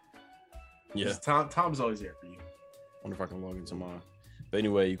 Tom. Yeah, Tom's always there for you. Wonder if I can log into mine. But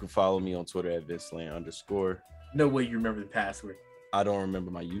anyway, you can follow me on Twitter at VinceLand_. No way you remember the password. I don't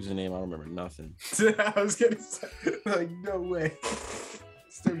remember my username. I don't remember nothing. I was gonna say, like, no way.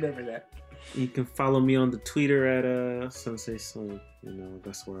 Still remember that. You can follow me on the Twitter at Sensei Slim. You know,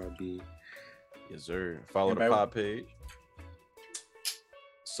 that's where I'll be. Yes, sir. Follow the pod page.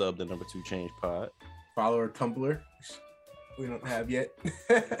 Sub the number 2 Change Pod. Follow our Tumblr. We don't have yet.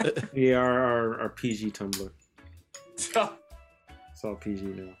 Yeah, our PG Tumblr. It's all PG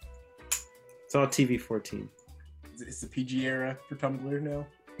now. It's all TV 14. It's the PG era for Tumblr now.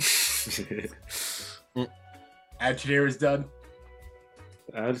 Attitude era is done.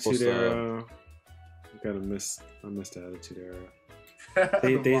 Attitude era. I missed the Attitude era.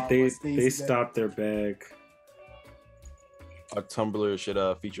 They stopped their bag. Our Tumblr should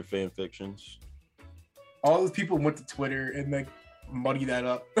feature fan fictions. All those people went to Twitter and like muddy that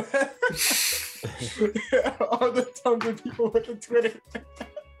up. All the Tumblr people went to Twitter.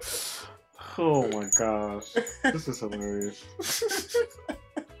 Oh my gosh, this is hilarious.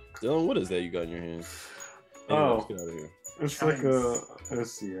 Dylan, what is that you got in your hand? Anyway, let's get out of here. It's Chimes. like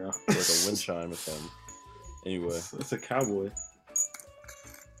Like a wind chime or something. Anyway, it's a cowboy.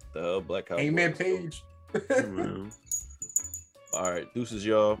 the hell, Black Cowboy. Amen Page. All right, deuces,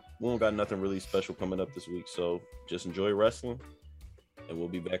 y'all. We don't got nothing really special coming up this week, so just enjoy wrestling, and we'll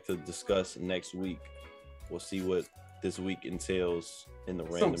be back to discuss next week. We'll see what this week entails in the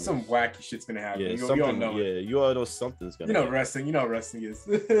random. Some wacky shit's gonna happen. Yeah, you something. all know it. You all know something's gonna. You know happen. wrestling. You know how wrestling is.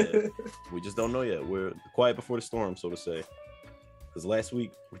 Yeah. We just don't know yet. We're quiet before the storm, so to say. Because last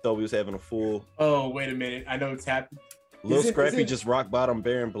week we thought we was having a full. Oh, wait a minute. I know it's happened. Lil Scrappy is it- just rock bottom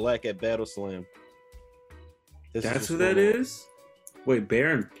Baron Black at Battle Slam. That's who that is. Wait,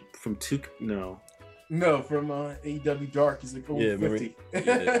 Baron from No. No, from AEW Dark. He's like, oh, Yeah, 50.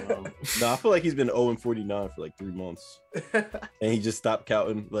 No, I feel like he's been 0-49 for like 3 months, and he just stopped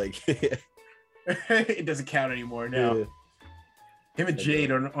counting. Like, It doesn't count anymore now. yeah. Him and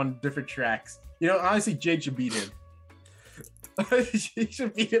Jade on different tracks. You know, honestly, Jade should beat him. He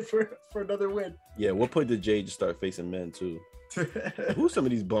should beat him for another win. Yeah, at what point did Jade just start facing men too? Who's some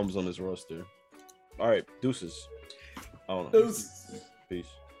of these bums on this roster? All right, deuces. I don't know. Those- Peace.